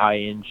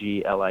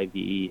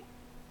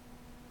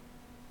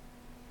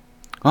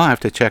 I'll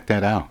have to check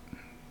that out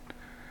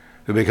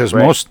because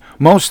most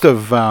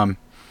of the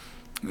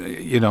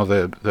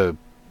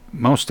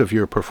most of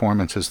your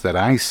performances that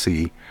I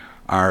see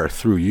are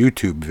through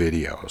YouTube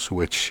videos,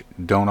 which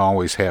don't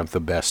always have the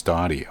best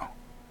audio.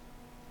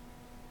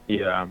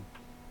 Yeah,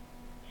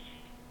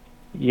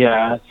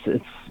 it's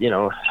it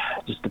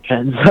just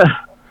depends.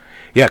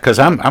 Yeah, because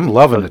I'm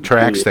loving the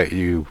tracks that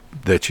you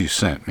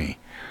sent me.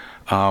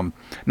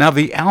 Now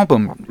the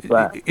album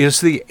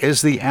is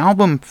the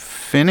album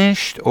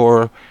finished,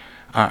 or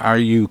are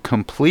you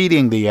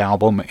completing the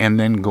album and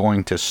then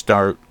going to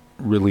start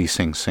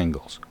releasing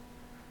singles?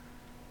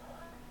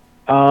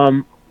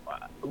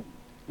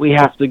 We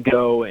have to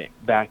go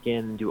back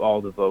in and do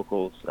all the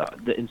vocals.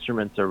 The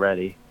instruments are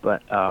ready,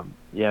 but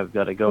we've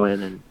got to go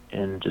in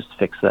and just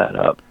fix that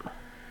up.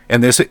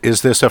 And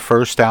is this a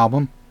first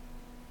album?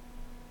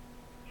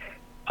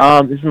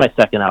 This is my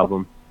second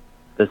album.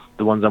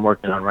 The ones I'm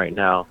working on right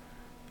now.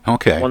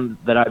 Okay. One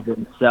that I've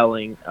been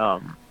selling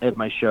at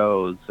my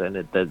shows, and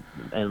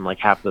like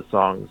half the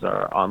songs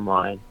are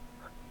online.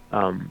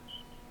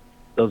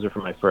 Those are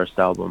from my first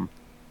album.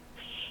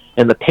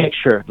 And the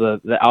picture,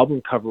 the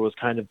album cover was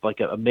kind of like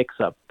a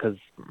mix-up because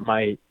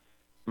my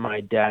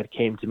dad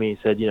came to me and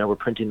said, we're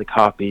printing the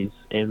copies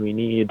and we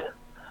need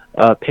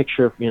a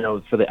picture,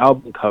 for the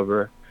album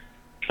cover.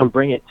 Come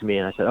bring it to me.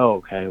 And I said, oh,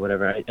 okay,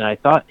 whatever. And I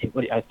thought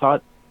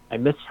I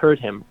misheard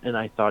him, and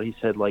I thought he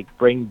said, like,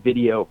 bring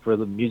video for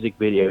the music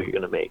video you're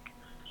going to make.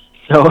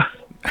 So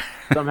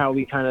somehow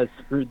we kind of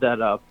screwed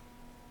that up,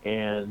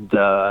 and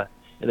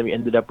then we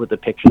ended up with the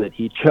picture that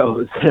he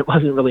chose. It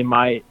wasn't really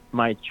my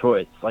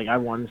choice. Like, I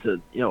wanted to,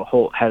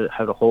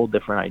 had a whole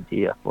different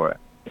idea for it.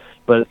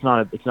 But it's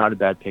not a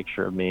bad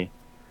picture of me.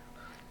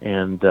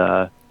 And,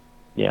 so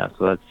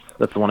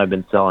that's the one I've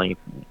been selling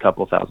a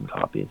couple thousand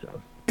copies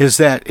of. Is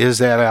that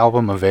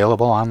album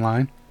available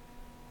online?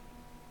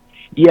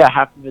 Yeah,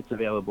 half of it's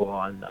available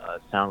on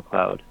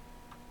SoundCloud.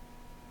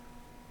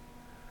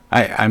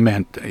 I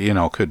meant,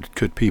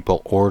 could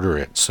people order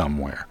it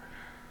somewhere?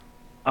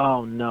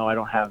 Oh no, I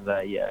don't have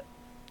that yet.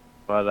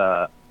 But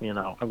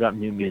I've got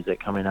new music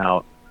coming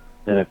out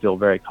that I feel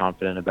very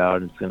confident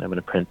about. I'm going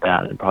to print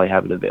that and probably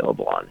have it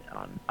available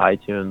on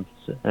iTunes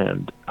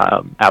and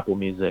Apple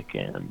Music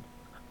and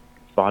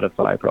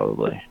Spotify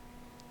probably.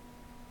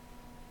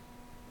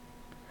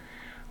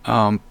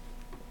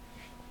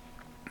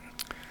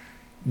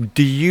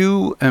 Do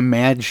you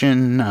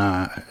imagine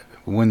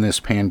when this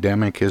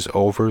pandemic is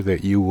over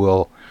that you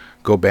will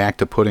go back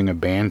to putting a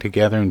band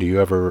together? And do you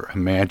ever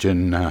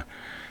imagine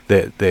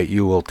that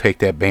you will take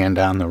that band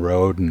down the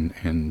road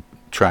and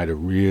try to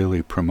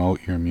really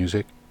promote your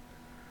music?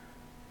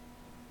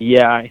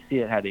 Yeah, I see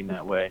it heading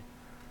that way.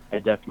 I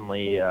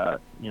definitely,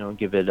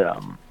 give it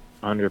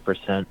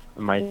 100%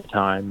 of my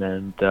time,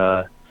 and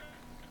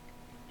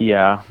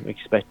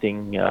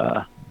expecting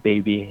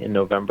baby in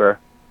November.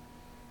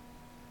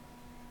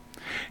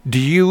 Do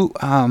you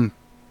are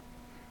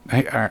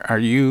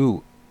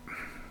you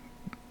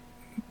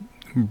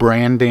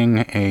branding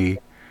a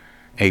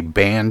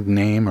band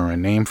name or a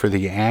name for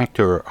the act,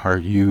 or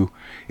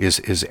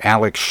is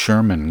Alex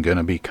Sherman going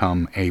to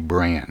become a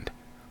brand?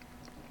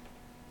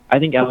 I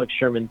think Alex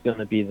Sherman's going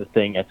to be the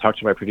thing. I talked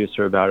to my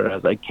producer about it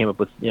as I came up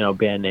with,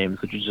 band names,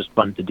 which is just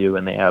fun to do.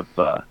 And they have,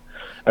 I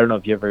don't know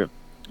if you ever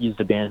used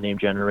a band name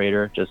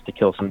generator just to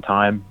kill some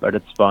time, but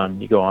it's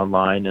fun. You go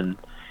online and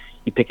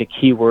you pick a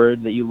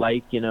keyword that you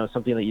like,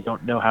 something that you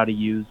don't know how to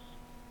use,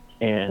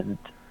 and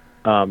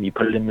you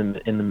put it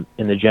in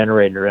the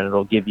generator, and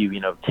it'll give you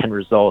 10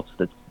 results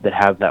that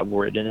have that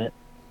word in it.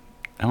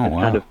 Oh, it's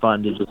wow. kind of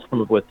fun to just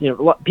come up with. A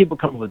lot, people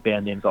come up with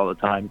band names all the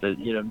time. That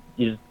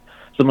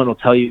someone will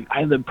tell you, I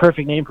have the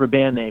perfect name for a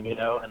band name,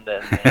 and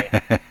then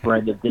they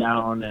write it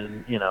down,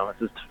 and it's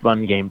just a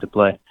fun game to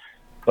play.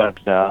 But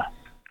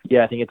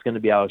yeah, I think it's going to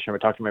be Alex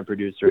Sherman. I talked to my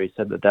producer. He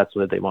said that's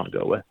what they want to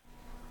go with.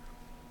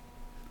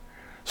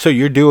 So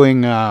you're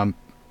doing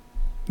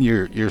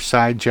your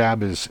side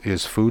job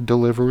is food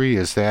delivery.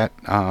 Is that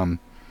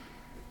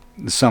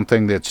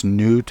something that's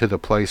new to the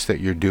place that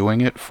you're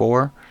doing it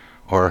for,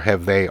 or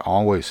have they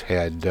always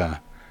had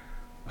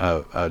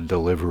a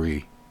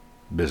delivery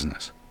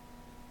business?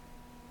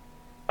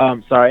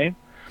 Sorry?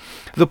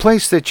 The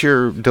place that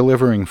you're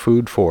delivering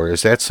food for,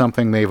 is that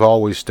something they've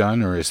always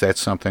done, or is that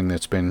something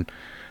that's been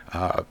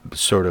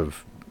sort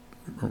of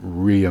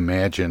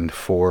reimagined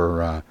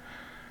for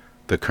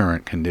the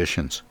current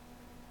conditions?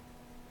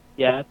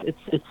 Yeah, it's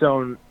its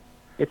own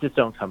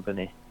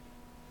company.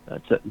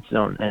 It's its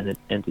own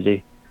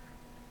entity.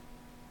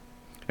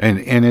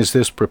 And is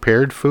this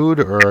prepared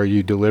food, or are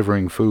you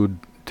delivering food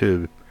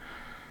to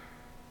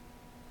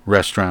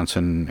restaurants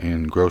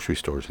and grocery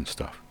stores and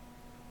stuff?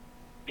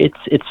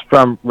 It's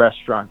from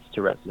restaurants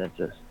to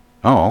residences.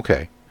 Oh,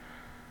 okay.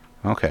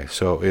 Okay,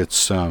 so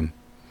it's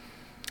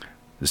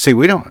see,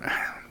 we don't.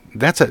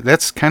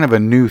 That's kind of a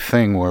new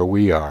thing where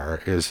we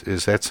are.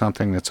 Is that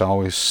something that's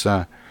always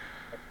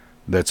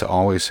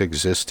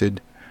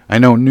existed? I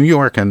know New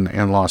York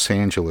and Los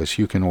Angeles,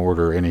 you can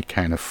order any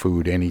kind of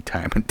food any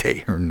time of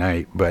day or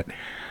night, but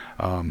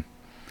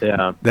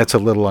yeah, that's a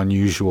little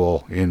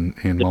unusual in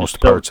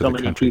most parts of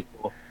the country.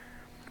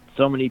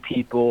 So many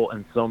people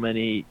and so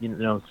many,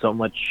 so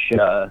much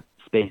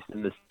space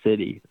in the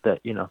city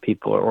that,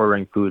 people are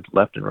ordering food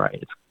left and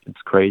right.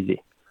 It's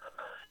crazy.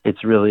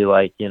 It's really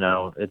like,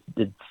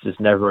 it's just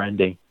never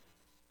ending.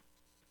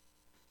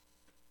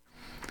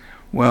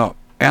 Well,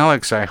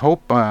 Alex, I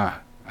hope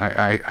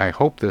I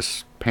hope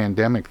this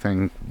pandemic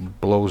thing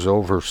blows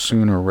over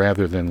sooner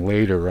rather than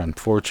later.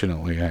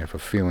 Unfortunately, I have a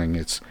feeling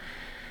it's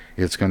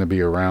going to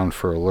be around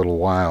for a little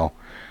while.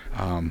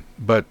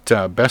 But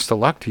best of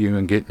luck to you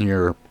in getting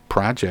your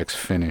projects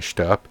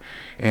finished up,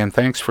 and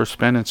thanks for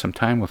spending some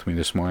time with me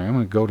this morning. I'm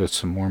going to go to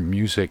some more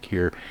music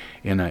here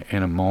in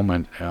a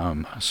moment.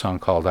 A song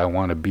called "I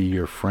Want to Be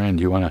Your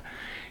Friend." You want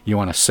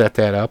to set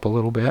that up a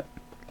little bit?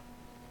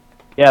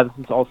 Yeah, this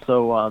is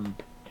also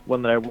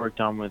one that I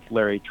worked on with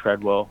Larry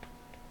Treadwell,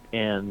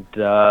 and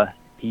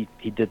he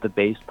did the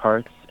bass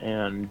parts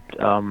and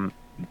did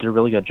a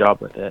really good job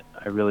with it.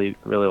 I really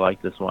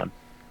like this one.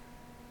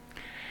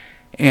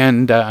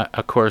 And,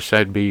 of course,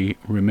 I'd be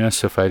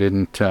remiss if I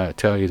didn't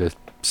tell you to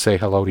say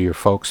hello to your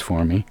folks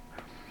for me.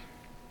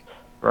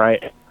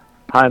 Right.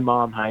 Hi,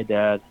 Mom. Hi,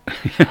 Dad.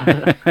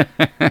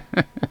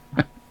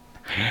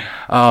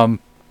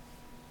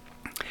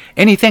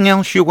 Anything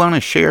else you want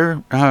to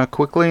share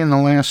quickly in the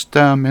last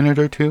minute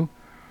or two?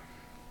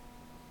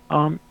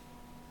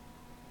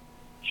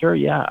 Sure,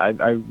 yeah.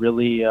 I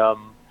really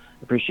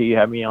appreciate you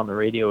having me on the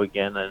radio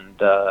again,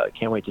 and I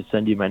can't wait to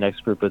send you my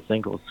next group of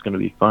singles. It's going to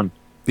be fun.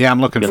 Yeah,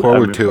 I'm looking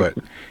forward to it.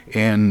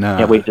 And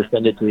can't wait to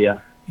send it to you.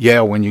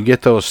 Yeah, when you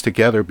get those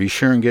together, be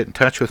sure and get in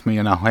touch with me,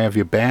 and I'll have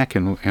you back,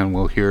 and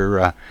we'll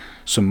hear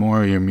some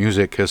more of your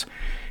music, because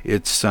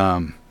it's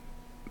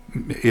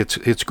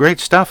great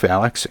stuff,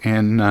 Alex,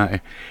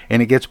 and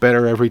it gets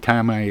better every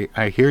time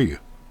I hear you.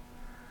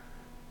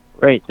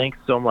 Great, thanks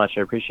so much.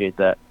 I appreciate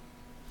that.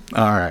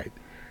 All right,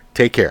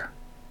 take care.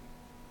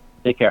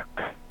 Take care.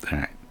 All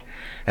right,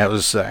 that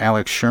was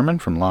Alex Sherman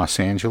from Los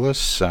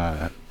Angeles.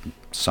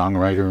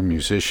 Songwriter,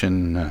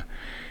 musician,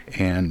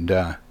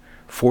 and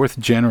fourth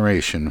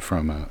generation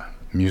from a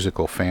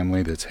musical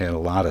family that's had a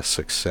lot of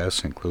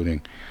success,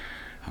 including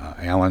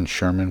Alan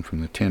Sherman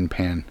from the Tin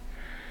Pan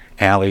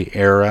Alley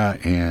era,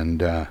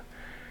 and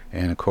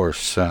of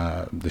course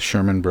the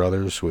Sherman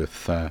brothers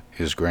with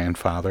his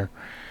grandfather,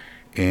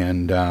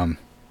 and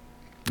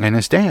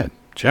his dad,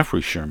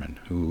 Jeffrey Sherman,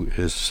 who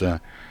is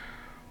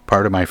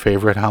part of my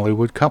favorite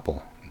Hollywood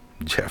couple,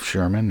 Jeff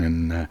Sherman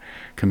and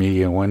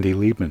comedian Wendy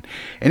Liebman.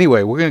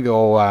 Anyway, we're going to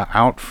go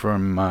out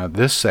from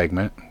this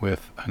segment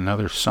with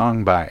another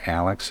song by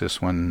Alex,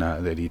 this one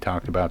that he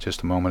talked about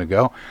just a moment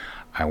ago,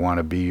 "I Want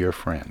to Be Your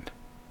Friend."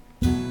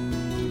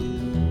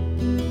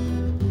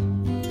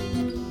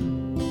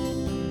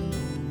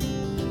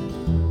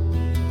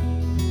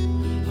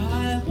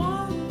 I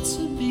want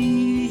to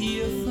be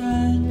your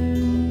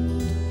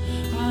friend.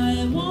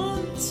 I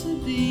want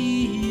to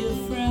be your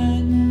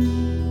friend.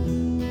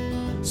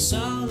 So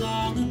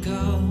long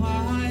ago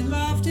I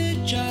loved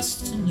it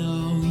just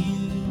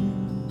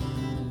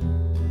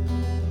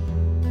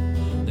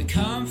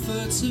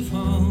comforts of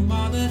home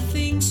are the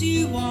things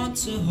you want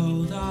to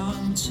hold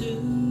on to.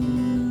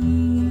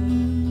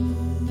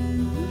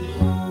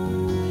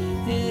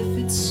 If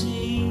it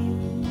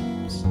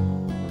seems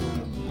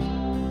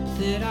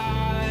that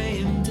I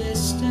am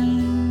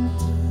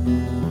distant,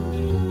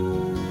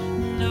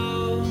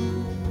 no,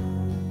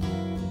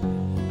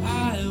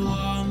 I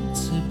want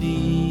to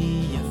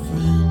be your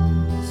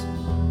friend.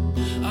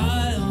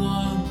 I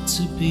want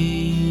to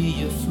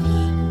be your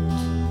friend.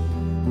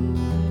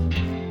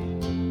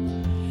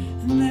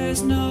 And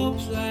there's no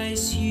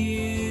place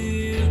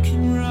you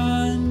can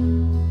run.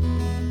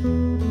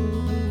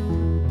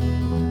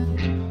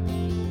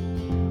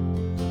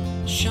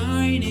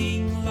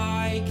 Shining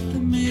like the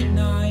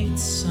midnight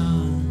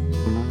sun.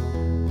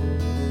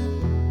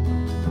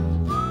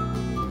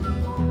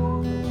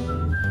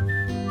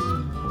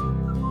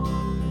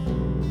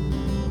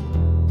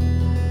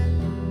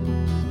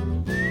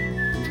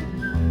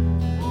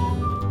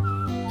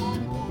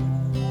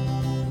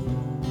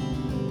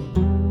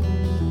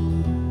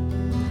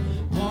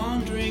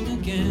 Wandering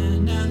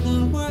again, and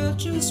the world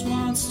just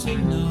wants to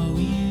know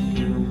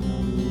you.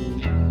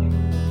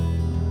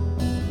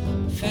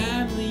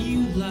 Family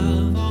you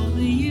love,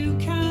 only you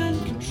can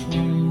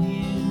control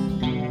you.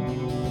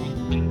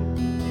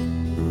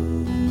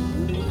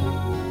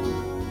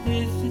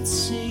 If it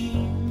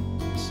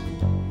seems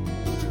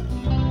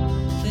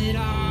that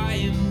I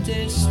am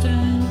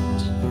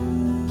distant,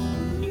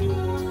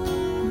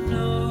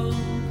 no,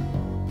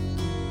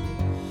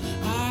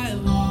 I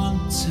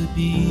want to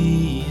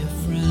be a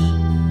friend.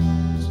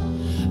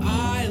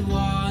 I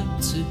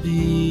want to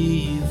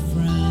be a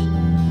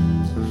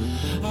friend.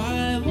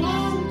 I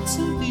want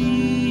to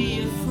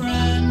be a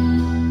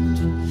friend.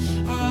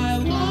 I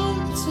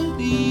want to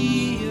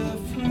be a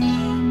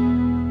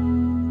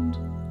friend.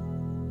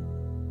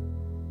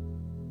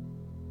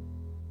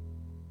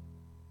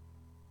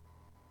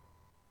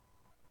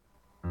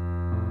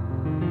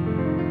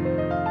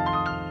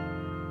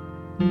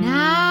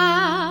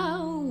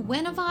 Now,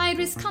 when a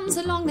virus comes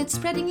along that's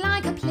spreading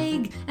like a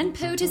plague, and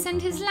POTUS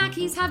and his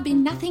lackeys have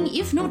been nothing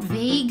if not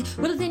vague,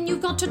 well then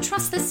you've got to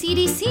trust the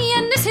CDC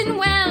and listen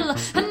well,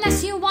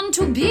 unless you want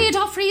to bid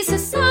our free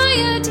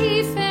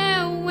society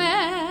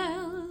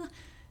farewell.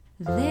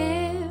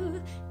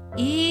 There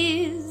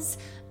is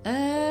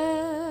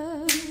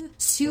a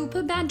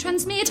super bad,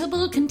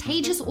 transmittable,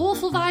 contagious,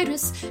 awful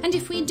virus, and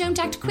if we don't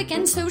act quick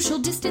and social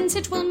distance,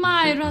 it will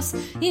mire us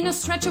in a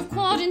stretch of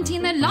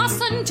quarantine that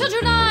lasts until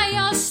July.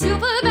 A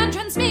super bad,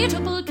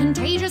 transmittable,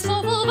 contagious,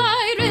 awful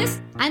virus.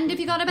 And if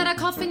you got a better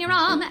cough in your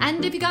arm,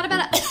 and if you got a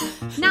better...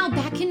 Now,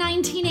 back in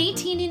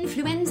 1918,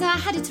 influenza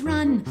had its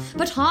run,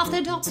 but half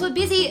the docs were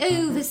busy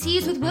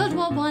overseas with World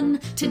War I.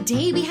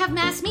 Today we have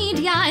mass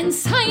media and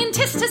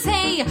scientists to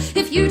say,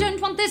 if you don't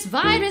want this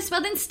virus,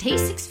 well then stay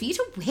 6 feet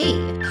away.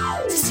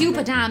 It's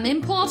super damn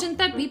important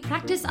that we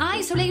practice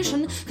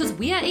isolation, because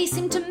we're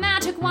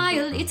asymptomatic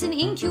while it's in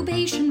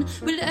incubation.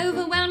 We'll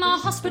overwhelm our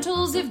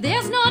hospitals if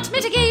there's not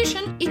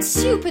mitigation. It's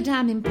super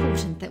damn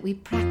important that we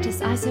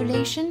practice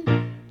isolation.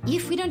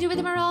 If we don't do it,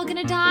 then we're all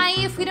gonna die.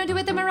 If we don't do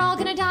it, then we're all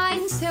gonna die.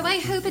 And so I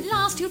hope at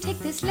last you'll take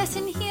this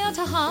lesson here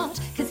to heart,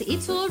 cause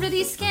it's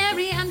already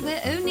scary and we're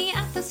only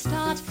at the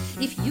start.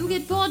 If you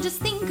get bored,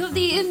 just think of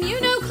the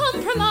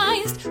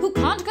immunocompromised, who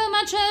can't go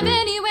much of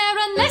anywhere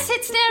unless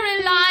it's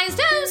sterilized.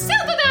 Oh,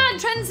 super bad,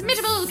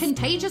 transmittable,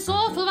 contagious,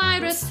 awful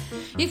virus.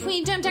 If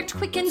we don't act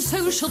quick and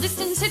social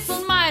distance, it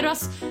will mire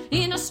us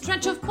in a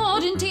stretch of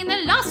quarantine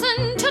that lasts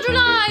until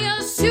July.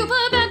 A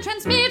super bad,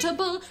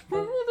 transmittable,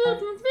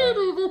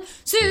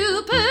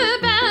 super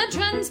bad,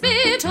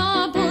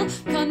 transmittable,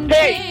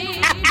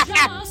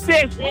 contagious.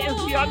 This is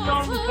the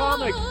Unknown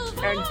Comic,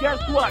 and guess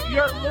what?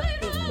 You're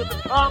listening to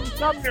the Tom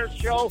Sumner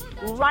Show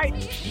right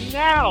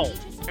now.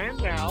 And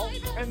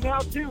now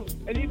too,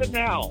 and even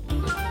now.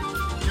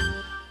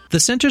 The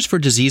Centers for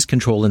Disease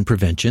Control and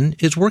Prevention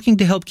is working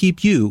to help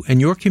keep you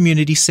and your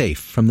community safe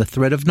from the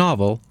threat of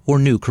novel or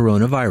new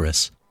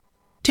coronavirus.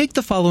 Take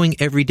the following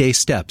everyday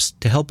steps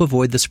to help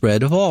avoid the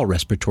spread of all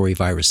respiratory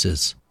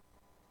viruses.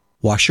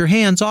 Wash your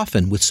hands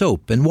often with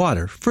soap and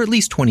water for at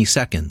least 20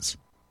 seconds.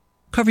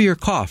 Cover your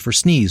cough or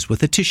sneeze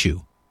with a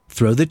tissue.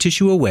 Throw the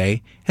tissue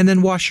away and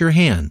then wash your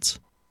hands.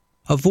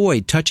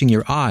 Avoid touching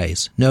your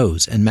eyes,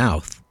 nose, and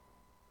mouth.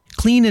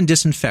 Clean and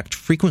disinfect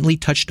frequently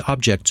touched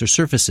objects or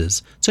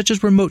surfaces, such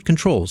as remote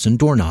controls and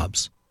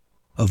doorknobs.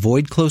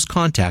 Avoid close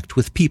contact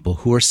with people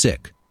who are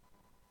sick.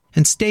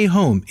 And stay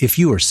home if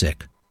you are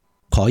sick.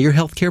 Call your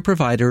healthcare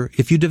provider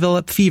if you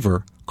develop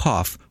fever,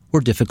 cough, or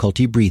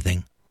difficulty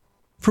breathing.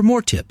 For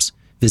more tips,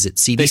 visit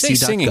cdc.gov. They say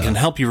singing can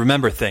help you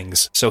remember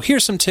things, so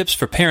here's some tips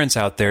for parents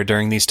out there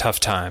during these tough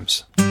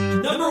times.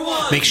 Number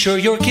 1. Make sure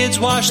your kids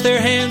wash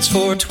their hands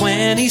for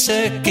 20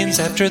 seconds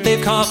after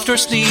they've coughed or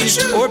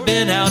sneezed or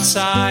been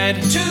outside.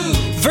 2.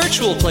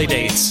 Virtual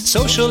playdates.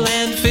 Social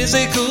and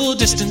physical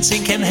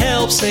distancing can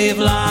help save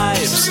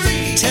lives.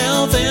 3.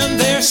 Tell them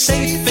they're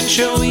safe and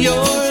show your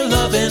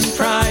love and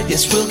pride.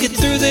 Yes, we'll get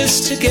through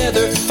this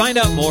together. Find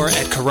out more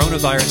at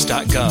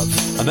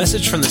coronavirus.gov. A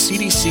message from the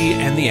CDC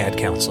and the Ad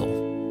Council.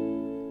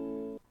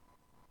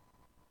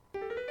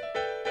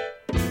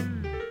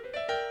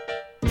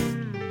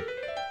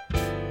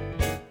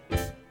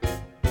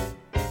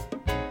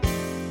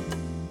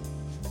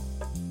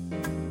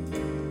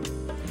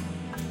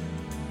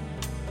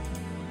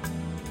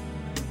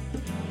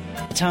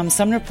 Tom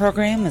Sumner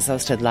program is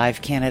hosted live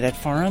candidate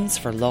forums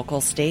for local,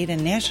 state,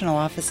 and national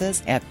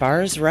offices at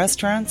bars,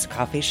 restaurants,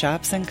 coffee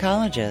shops, and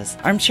colleges.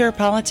 Armchair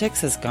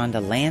Politics has gone to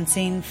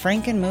Lansing,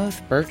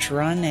 Frankenmuth, Birch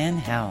Run, and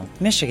Hell.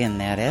 Michigan,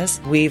 that is.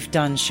 We've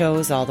done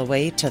shows all the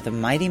way to the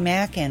Mighty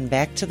Mac and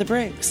back to the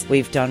Briggs.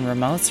 We've done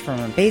remotes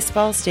from a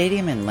baseball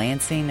stadium in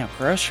Lansing, a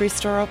grocery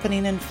store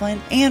opening in Flint,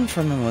 and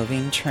from a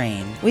moving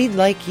train. We'd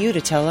like you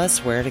to tell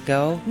us where to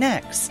go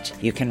next.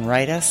 You can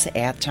write us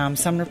at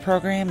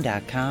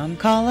TomSumnerProgram.com,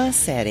 call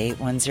us at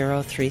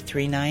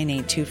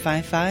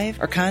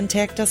 810-339-8255, or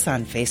contact us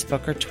on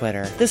Facebook or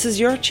Twitter. This is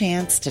your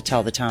chance to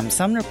tell the Tom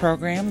Sumner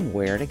Program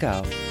where to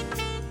go.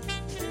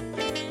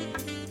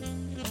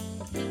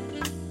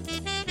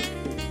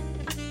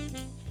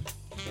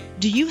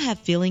 Do you have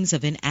feelings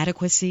of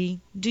inadequacy?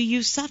 Do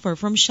you suffer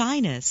from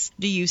shyness?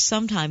 Do you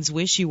sometimes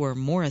wish you were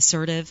more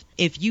assertive?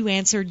 If you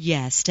answered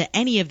yes to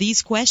any of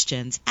these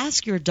questions,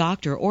 ask your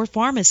doctor or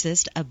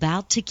pharmacist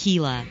about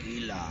tequila.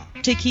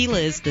 Tequila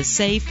is the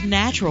safe,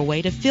 natural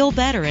way to feel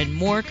better and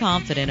more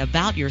confident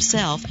about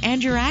yourself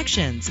and your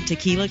actions.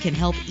 Tequila can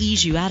help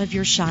ease you out of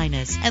your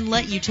shyness and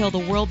let you tell the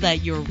world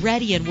that you're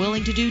ready and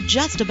willing to do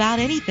just about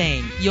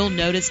anything. You'll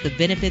notice the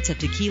benefits of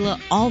tequila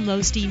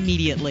almost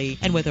immediately,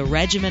 and with a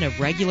regimen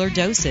of regular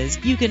doses,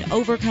 you can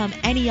overcome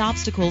any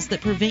obstacles that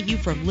prevent you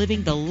from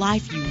living the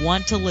life you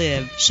want to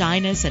live.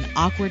 Shyness and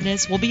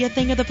awkwardness will be a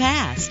thing of the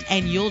past,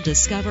 and you'll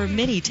discover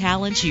many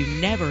talents you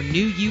never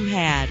knew you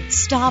had.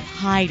 Stop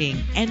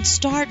hiding and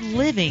start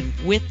living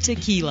with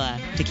tequila.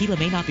 Tequila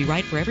may not be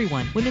right for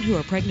everyone. Women who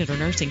are pregnant or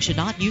nursing should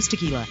not use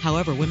tequila.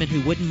 However, women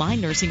who wouldn't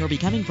mind nursing or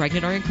becoming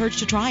pregnant are encouraged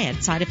to try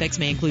it. Side effects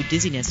may include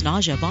dizziness,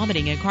 nausea,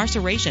 vomiting,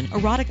 incarceration,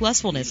 erotic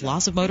lustfulness,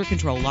 loss of motor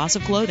control, loss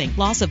of clothing,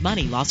 loss of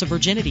money, loss of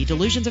virginity,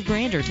 delusions of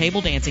grandeur,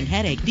 table dancing,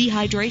 headache,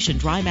 dehydration,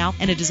 dry mouth,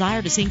 and a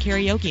desire to sing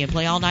karaoke and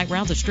play all-night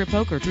rounds of strip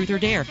poker, truth or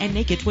dare, and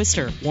naked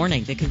twister.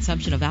 Warning, the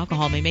consumption of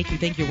alcohol may make you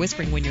think you're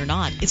whispering when you're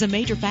not. It's a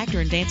major factor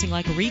in dancing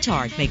like a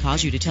retard. May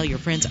cause you to tell your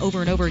friends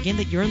over and over again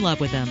that you're in love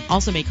with them.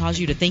 Also may cause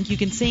you to think you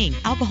can sing.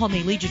 Alcohol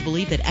may lead you to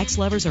believe that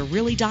ex-lovers are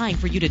really dying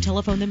for you to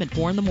telephone them at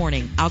 4 in the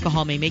morning.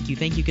 Alcohol may make you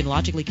think you can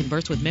logically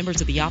converse with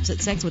members of the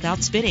opposite sex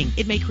without spitting.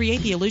 It may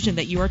create the illusion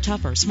that you are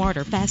tougher,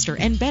 smarter, faster,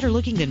 and better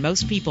looking than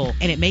most people.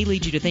 And it may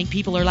lead you to think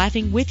people are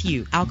laughing with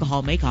you.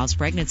 Alcohol may cause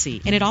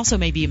pregnancy, and it also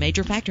may be a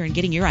major factor in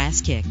getting your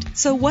ass kicked.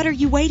 So what are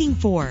you waiting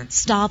for?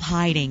 Stop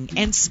hiding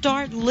and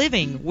start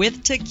living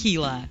with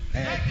tequila.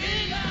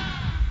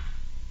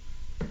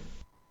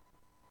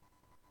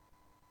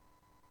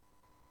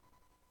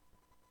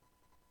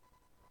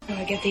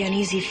 I get the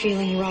uneasy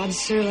feeling Rod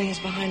Serling is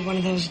behind one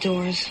of those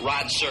doors.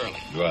 Rod Serling.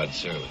 Rod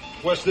Serling.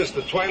 What's this,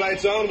 the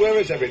Twilight Zone? Where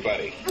is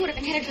everybody? I would have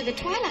been headed for the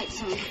Twilight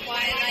Zone.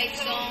 Twilight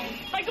Zone.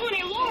 If I go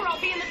any lower, I'll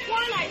be in the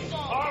Twilight Zone.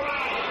 All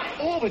right.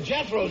 Oh, but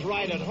Jethro's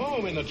right at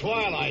home in the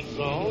Twilight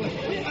Zone.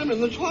 I'm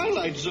in the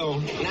Twilight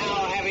Zone.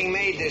 Now, having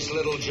made this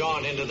little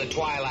jaunt into the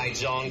Twilight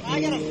Zone,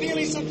 I got a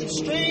feeling something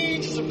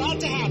strange is about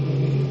to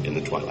happen in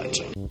the Twilight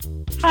Zone.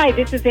 Hi,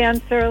 this is Ann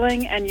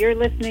Serling, and you're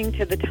listening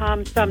to the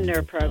Tom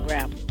Sumner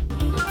Program.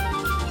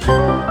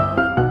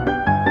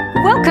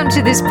 Welcome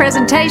to this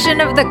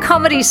presentation of the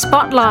Comedy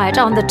Spotlight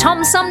on the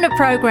Tom Sumner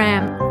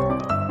Program.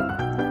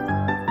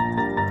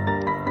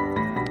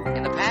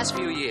 In the past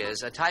few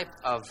years, a type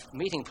of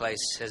meeting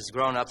place has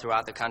grown up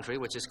throughout the country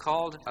which is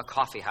called a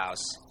coffee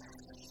house.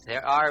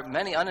 There are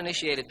many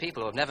uninitiated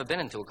people who have never been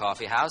into a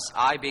coffee house,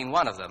 I being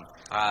one of them.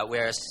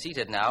 We're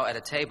seated now at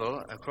a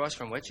table across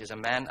from which is a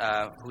man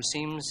who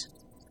seems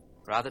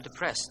rather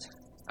depressed.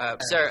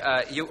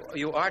 Sir,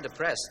 you are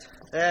depressed.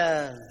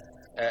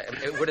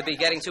 Would it be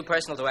getting too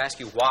personal to ask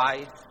you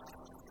why?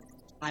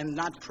 I'm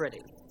not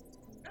pretty.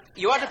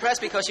 You are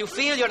depressed because you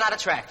feel you're not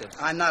attractive.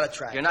 I'm not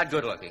attractive. You're not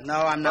good looking. No,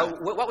 I'm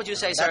not. What would you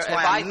say, That's sir?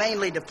 Why I'm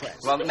mainly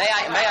depressed. Well, may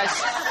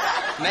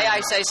I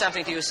say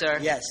something to you, sir?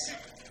 Yes.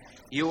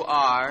 You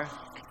are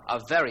a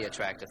very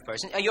attractive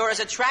person. You're as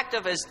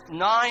attractive as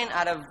 9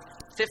 out of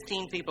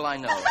 15 people I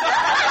know.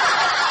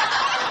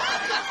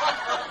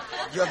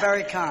 You're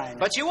very kind.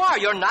 But you are.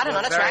 You're not an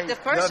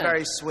unattractive person. You're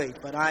very sweet,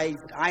 but I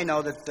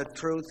know that the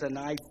truth, and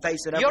I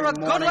face it every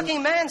morning. You're a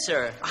good-looking man,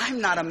 sir.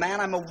 I'm not a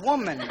man. I'm a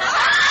woman. I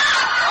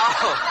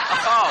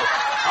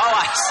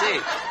see.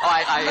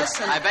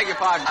 I beg your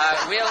pardon.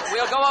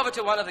 We'll go over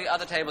to one of the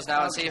other tables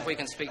now and see if we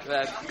can speak.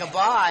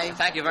 Goodbye.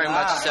 Thank you very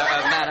much, sir.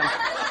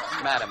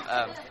 Madam.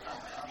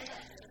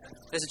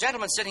 There's a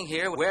gentleman sitting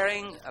here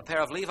wearing a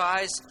pair of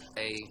Levi's,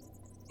 a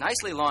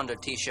nicely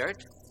laundered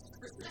T-shirt,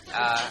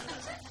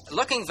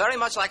 looking very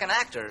much like an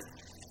actor.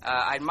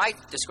 I might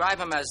describe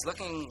him as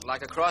looking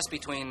like a cross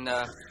between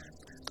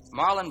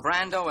Marlon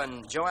Brando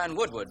and Joanne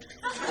Woodward.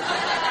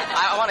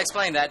 I want to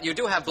explain that. You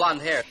do have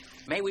blonde hair.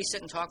 May we sit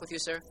and talk with you,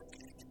 sir?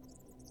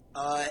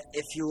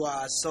 If you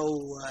are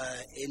so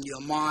in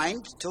your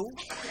mind, too.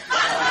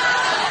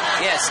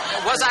 Yes.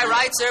 Was I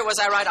right, sir? Was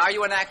I right? Are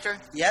you an actor?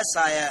 Yes,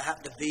 I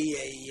happen to be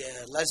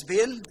a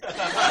lesbian.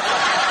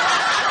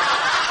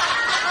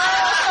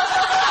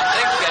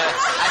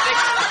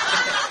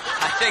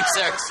 I think,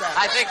 sir.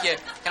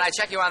 Can I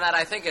check you on that?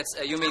 I think it's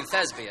you mean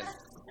thespian.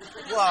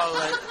 Well,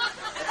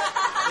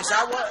 Is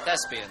that what?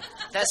 Thespian.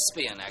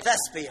 Thespian, actually.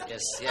 Thespian.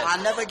 Yes.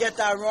 I'll never get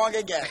that wrong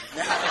again.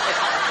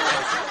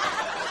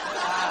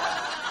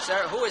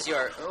 Sir,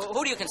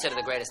 who do you consider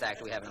the greatest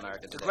actor we have in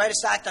America today? The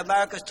greatest actor in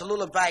America is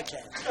Tallulah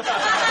Bankhead.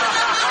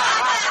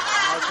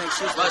 I think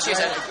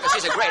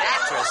she's a great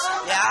actress.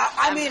 Yeah,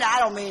 I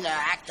don't mean an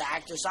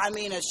actress. I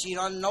mean that she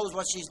knows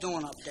what she's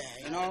doing up there,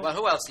 you know? Well,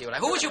 who else do you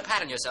like? Who would you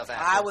pattern yourself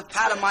after? I would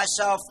pattern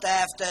myself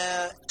after...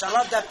 I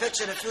love that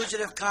picture, The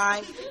Fugitive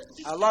Kind.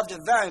 I loved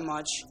it very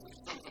much.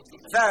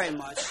 Very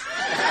much.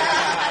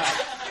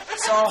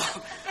 So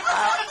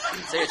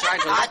you're trying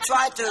to... I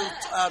tried to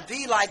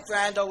be like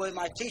Brando with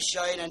my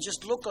T-shirt and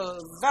just look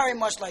very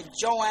much like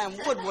Joanne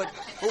Woodward,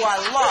 who I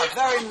love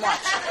very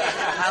much.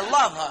 I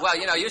love her. Well,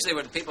 usually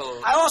when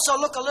people... I also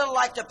look a little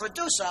like the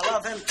producer. I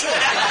love him, too.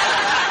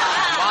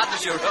 Martin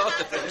Giroux.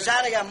 Is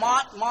that again?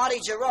 Marty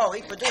Giroux.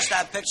 He produced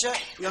that picture.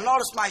 You'll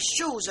notice my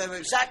shoes are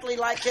exactly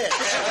like his.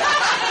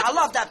 I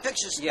love that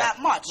picture that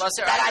much. Well,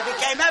 sir, that I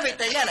became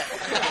everything in it.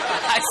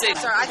 I see.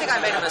 Sir, I think I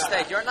made a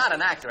mistake. You're not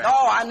an actor.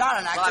 No, I'm not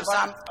an actor,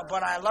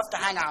 but I love to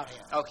hang out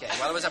here. Okay.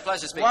 Well, it was a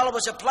pleasure speaking. Well, it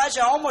was a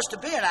pleasure almost to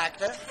be an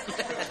actor.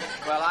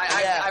 Well,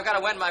 I've got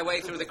to wend my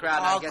way through the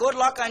crowd. Oh, good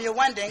luck on your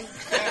wending.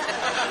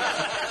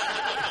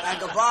 And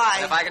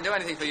goodbye. If I can do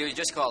anything for you, you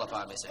just call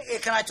upon me, sir.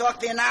 Can I talk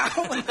to you now?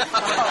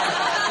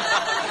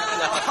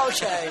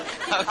 Okay.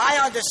 I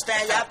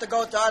understand. You have to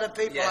go to other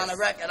people on the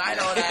record. I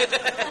know that.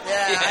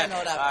 Yeah, I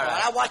know that. All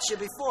right. I watched you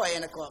before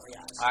in a coffee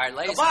house. All right,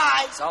 ladies.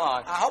 Goodbye. So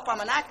long. I hope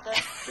I'm an actor.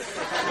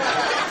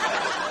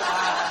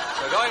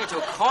 We're going into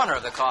a corner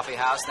of the coffee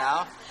house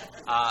now.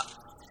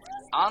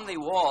 On the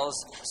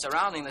walls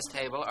surrounding this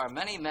table are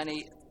many,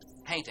 many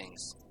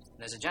paintings.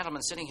 There's a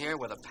gentleman sitting here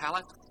with a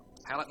palette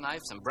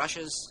knife, some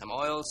brushes, some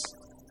oils,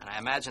 and I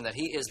imagine that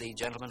he is the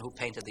gentleman who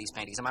painted these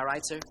paintings. Am I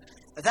right, sir?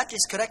 That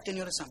is correct in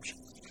your assumption.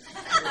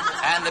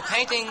 And the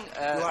painting...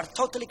 you are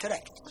totally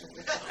correct.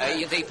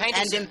 The painting...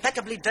 And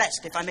impeccably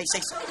dressed, if I may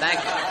say so.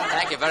 Thank you.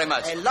 Thank you very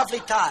much. A lovely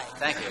tie.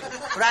 Thank you.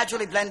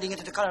 Gradually blending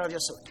into the color of your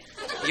suit.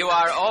 You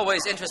are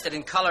always interested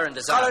in color and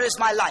design. Color is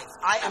my life.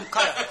 I am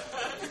color.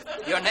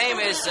 Your name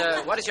is...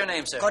 what is your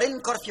name, sir?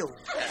 Corinne Corfu.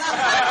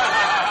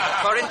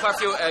 Corinne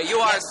Corfu. You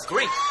are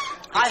Greek.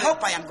 I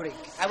hope I am Greek.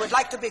 I would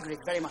like to be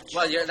Greek very much.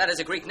 Well, that is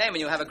a Greek name, and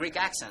you have a Greek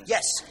accent.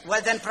 Yes. Well,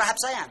 then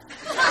perhaps I am.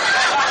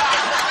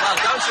 Well,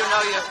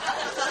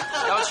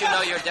 don't you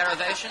know your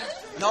derivation?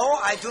 No,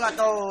 I do not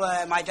know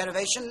my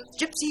derivation.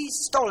 Gypsies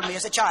stole me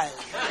as a child.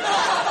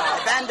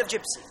 A band of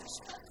gypsies.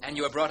 And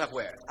you were brought up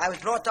where? I was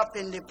brought up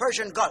in the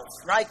Persian Gulf,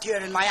 right here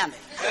in Miami.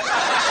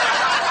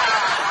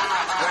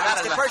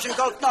 It's the Persian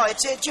Gulf. No,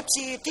 it's a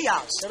gypsy tea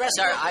house. The rest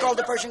is called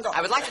the Persian Gulf.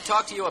 I would like to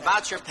talk to you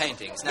about your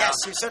paintings. Now, yes,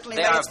 you certainly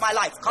may. It's my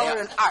life. Color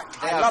and art.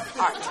 I love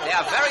art. They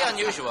are very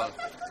unusual.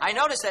 I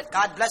noticed that...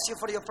 God bless you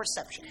for your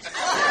perception.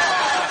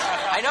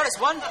 I noticed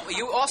one...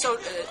 You also...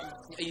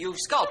 you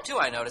sculpt, too,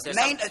 I noticed.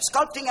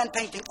 Sculpting and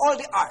painting, all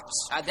the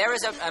arts. There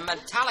is a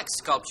metallic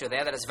sculpture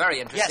there that is very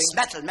interesting.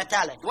 Yes,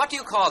 metallic. What do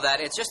you call that?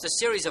 It's just a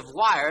series of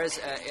wires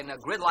in a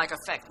grid-like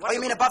effect. You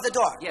mean above the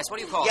door? Yes, what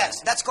do you call that? Yes,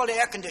 that's called the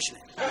air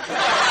conditioning. Yes.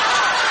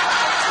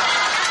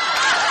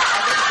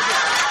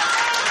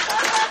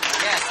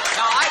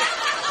 No,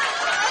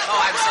 Oh,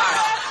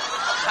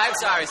 I'm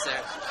sorry, sir.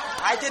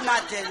 I did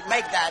not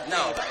make that.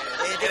 No.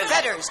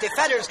 The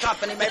Feathers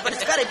company made, but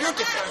it's very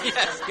beautiful.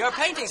 Yes. Your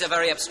paintings are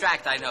very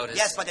abstract, I noticed.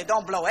 Yes, but they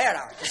don't blow air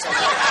out.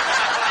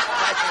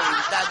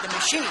 Like the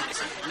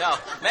machines. No.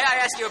 May I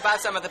ask you about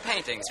some of the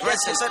paintings?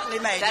 Yes, they certainly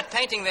may. That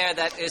painting there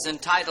that is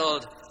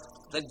entitled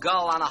The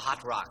Gull on a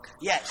Hot Rock.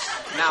 Yes.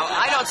 Now,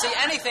 I don't see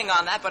anything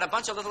on that but a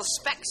bunch of little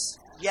specks.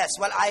 Yes,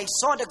 well, I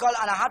saw the gull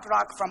on a hot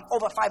rock from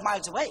over 5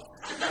 miles away.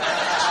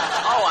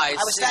 I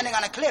was standing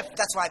on a cliff.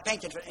 That's why I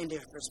painted in the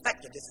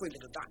perspective, the 3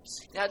 little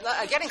dots. Now,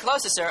 getting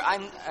closer, sir,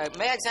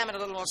 may I examine it a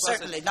little more closely?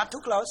 Certainly, not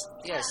too close.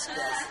 Yes.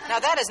 Now,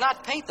 that is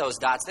not paint, those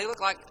dots. They look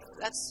like...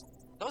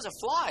 Those are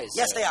flies.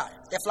 Yes, they are.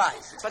 They're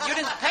flies. But you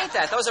didn't paint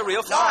that. Those are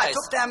real flies. No, I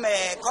took them,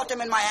 caught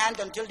them in my hand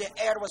until the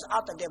air was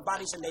out of their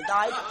bodies and they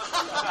died.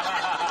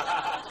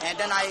 And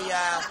then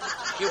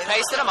you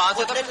pasted them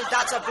onto the little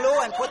dots of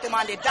glue and put them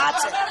on the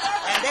dots,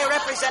 and they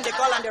represent the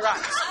gull on the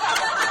rocks.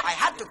 I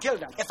had to kill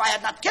them. If I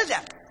had not killed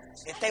them,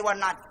 if they were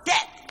not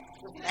dead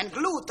and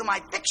glued to my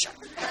picture,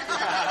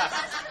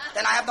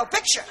 then I have no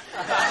picture.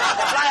 They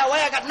fly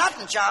away, I got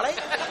nothing, Charlie.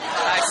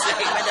 I see.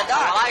 In the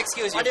dark. Well, I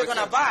excuse you. What are you going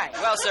to buy?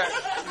 Well, sir,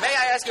 may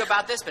I ask you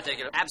about this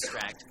particular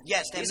abstract?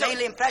 Yes, they're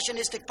mainly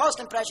impressionistic,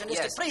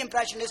 post-impressionistic,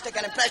 pre-impressionistic,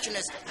 and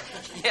impressionistic.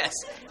 Yes,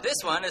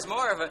 this one is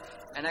more of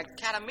an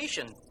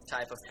academician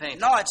type of painting.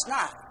 No, it's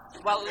not.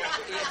 Well,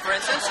 for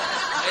instance,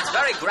 it's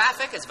very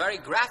graphic.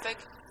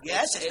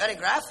 Yes, it's very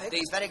graphic.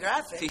 It's very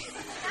graphic.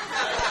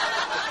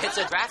 It's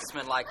a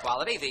draftsman-like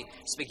quality. The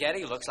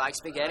spaghetti looks like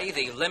spaghetti.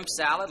 The limp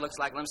salad looks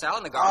like limp salad.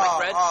 And the garlic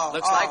bread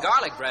looks like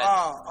garlic bread.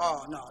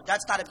 No.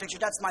 That's not a picture.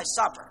 That's my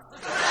supper.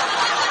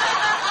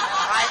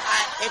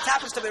 It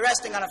happens to be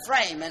resting on a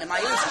frame and in my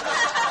easel.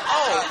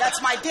 That's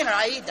my dinner.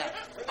 I eat that.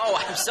 Oh,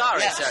 I'm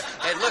sorry, sir.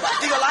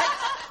 Do you like?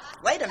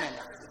 Wait a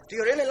minute. Do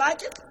you really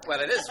like it?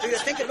 Well, it is. Do you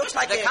think it looks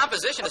like the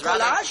composition is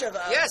collage rather...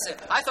 of... Yes,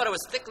 I thought it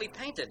was thickly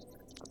painted.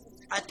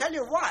 I tell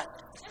you what.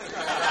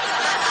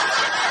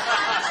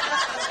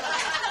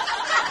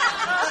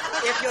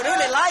 If you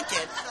really like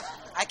it,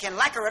 I can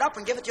lacquer it up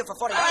and give it to you for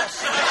 $40.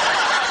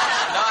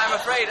 No, I'm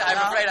afraid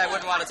I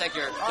wouldn't want to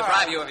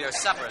deprive you of your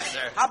supper,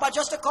 sir. How about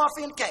just a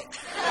coffee and cake?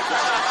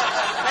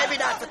 Maybe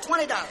that for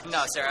 $20.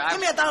 No, sir. Give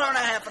me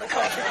 $1.50 for the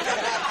coffee.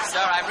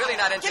 Sir, I'm really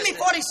not interested. Give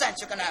me 40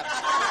 cents. You can have it.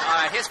 All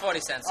right, here's 40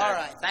 cents, sir. All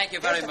right. Thank you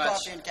very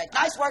much. Coffee and cake.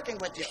 Nice working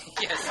with you.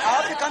 Yes. I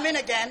hope you come in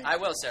again. I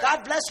will, sir.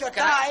 God bless your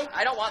tie.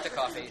 I don't want the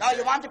coffee. No,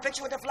 you want the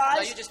picture with the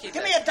flies? No, you just keep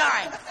Give it. me a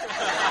dime.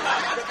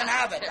 You can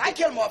have it. I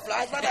kill more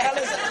flies. What the hell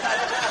is it?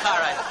 All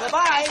right.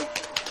 Bye-bye.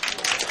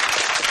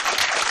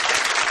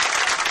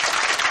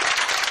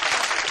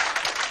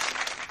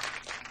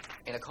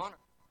 In a corner.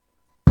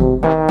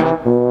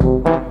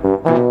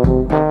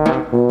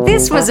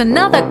 This was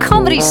another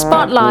Comedy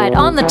Spotlight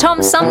on the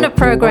Tom Sumner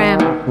Program.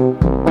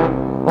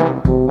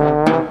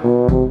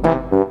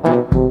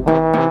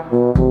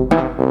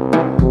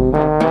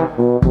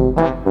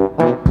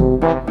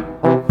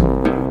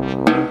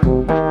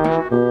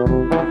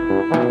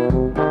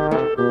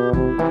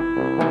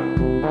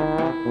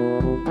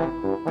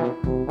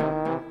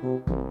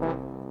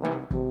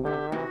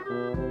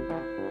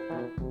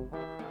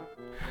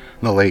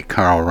 The late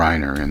Carl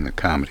Reiner in the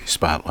Comedy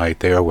Spotlight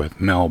there with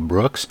Mel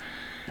Brooks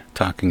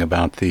talking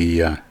about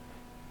the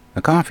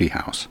coffee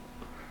house.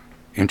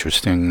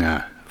 Interesting,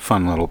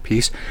 fun little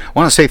piece. I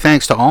want to say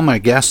thanks to all my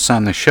guests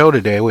on the show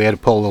today. We had to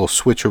pull a little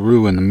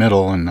switcheroo in the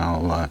middle, and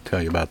I'll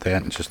tell you about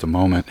that in just a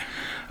moment.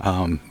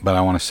 But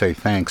I want to say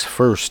thanks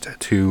first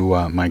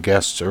to my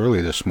guests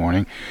early this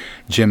morning,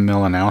 Jim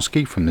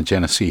Milanowski from the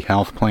Genesee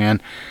Health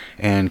Plan,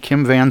 and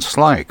Kim Van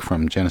Slyke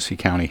from Genesee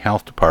County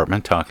Health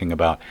Department, talking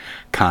about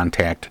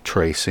contact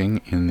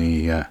tracing in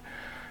the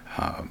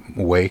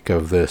wake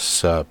of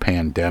this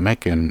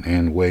pandemic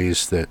and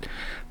ways that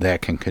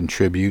can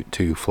contribute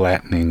to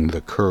flattening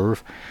the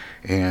curve,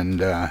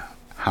 and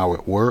how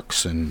it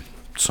works, and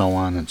so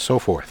on and so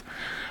forth.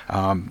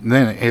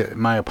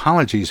 My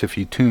apologies if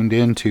you tuned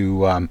in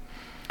to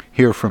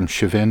hear from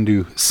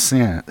Shivendu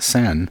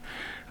Sen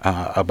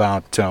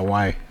about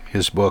why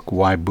his book,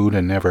 Why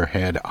Buddha Never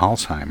Had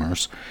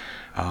Alzheimer's.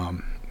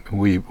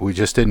 We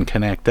just didn't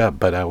connect up,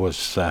 but I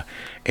was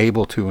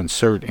able to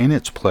insert in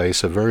its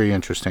place a very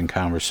interesting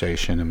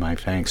conversation, and my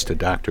thanks to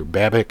Dr.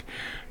 Babak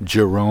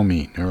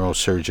Jerome,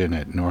 neurosurgeon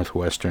at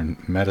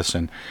Northwestern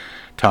Medicine,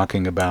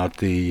 talking about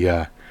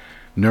the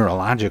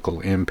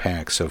neurological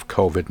impacts of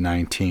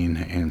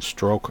COVID-19 and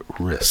stroke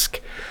risk.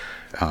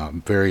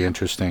 Very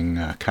interesting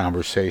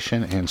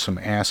conversation, and some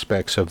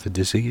aspects of the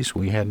disease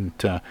we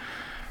hadn't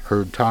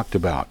heard talked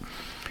about.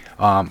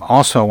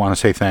 Also want to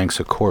say thanks,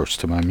 of course,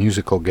 to my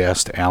musical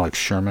guest, Alex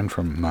Sherman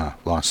from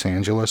Los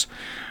Angeles,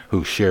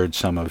 who shared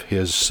some of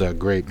his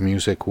great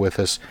music with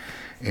us,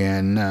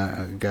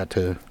 and got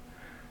to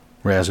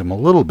razz him a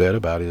little bit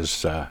about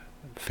his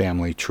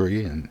family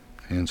tree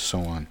and so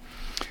on.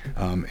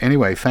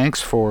 Anyway,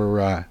 thanks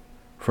for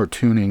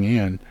tuning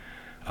in.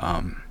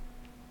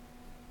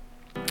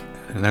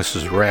 And this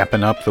is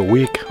wrapping up the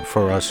week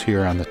for us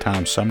here on the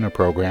Tom Sumner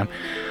Program.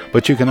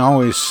 But you can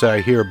always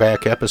hear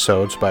back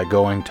episodes by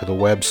going to the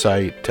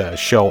website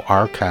Show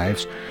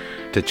Archives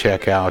to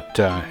check out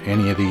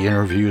any of the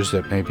interviews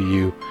that maybe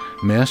you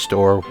missed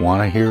or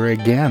want to hear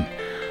again.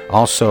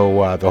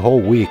 Also, the whole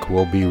week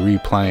we'll be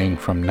replaying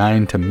from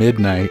 9 to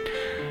midnight,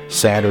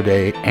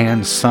 Saturday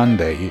and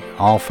Sunday,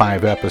 all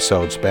 5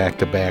 episodes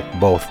back-to-back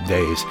both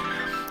days.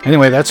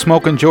 Anyway, that's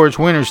Smoking George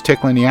Winters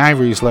tickling the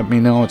ivories. Let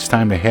me know it's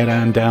time to head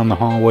on down the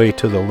hallway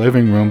to the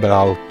living room, but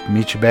I'll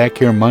meet you back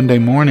here Monday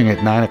morning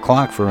at 9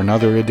 o'clock for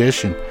another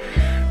edition.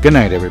 Good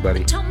night,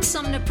 everybody. Tom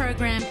Sumner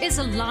Program is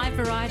a live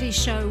variety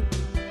show.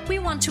 We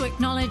want to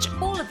acknowledge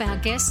all of our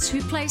guests who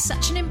play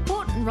such an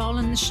important role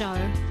in the show,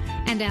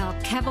 and our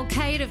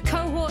cavalcade of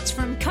cohorts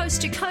from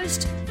coast to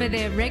coast for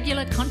their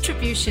regular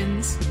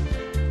contributions.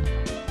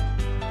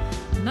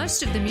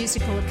 Most of the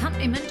musical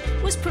accompaniment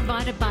was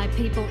provided by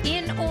people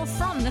in or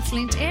from the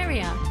Flint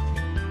area.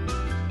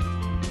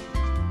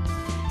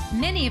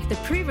 Many of the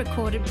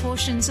pre-recorded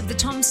portions of the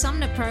Tom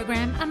Sumner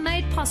Program are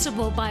made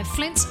possible by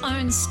Flint's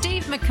own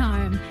Steve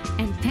McComb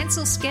and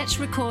Pencil Sketch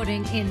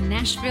Recording in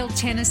Nashville,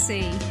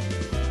 Tennessee.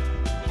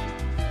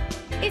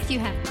 If you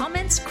have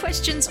comments,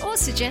 questions, or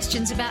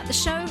suggestions about the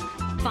show,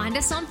 find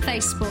us on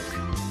Facebook.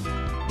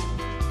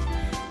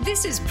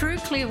 This is Prue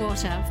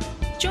Clearwater.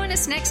 Join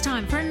us next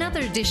time for another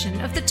edition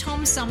of the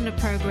Tom Sumner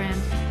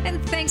Program, and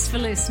thanks for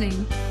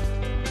listening.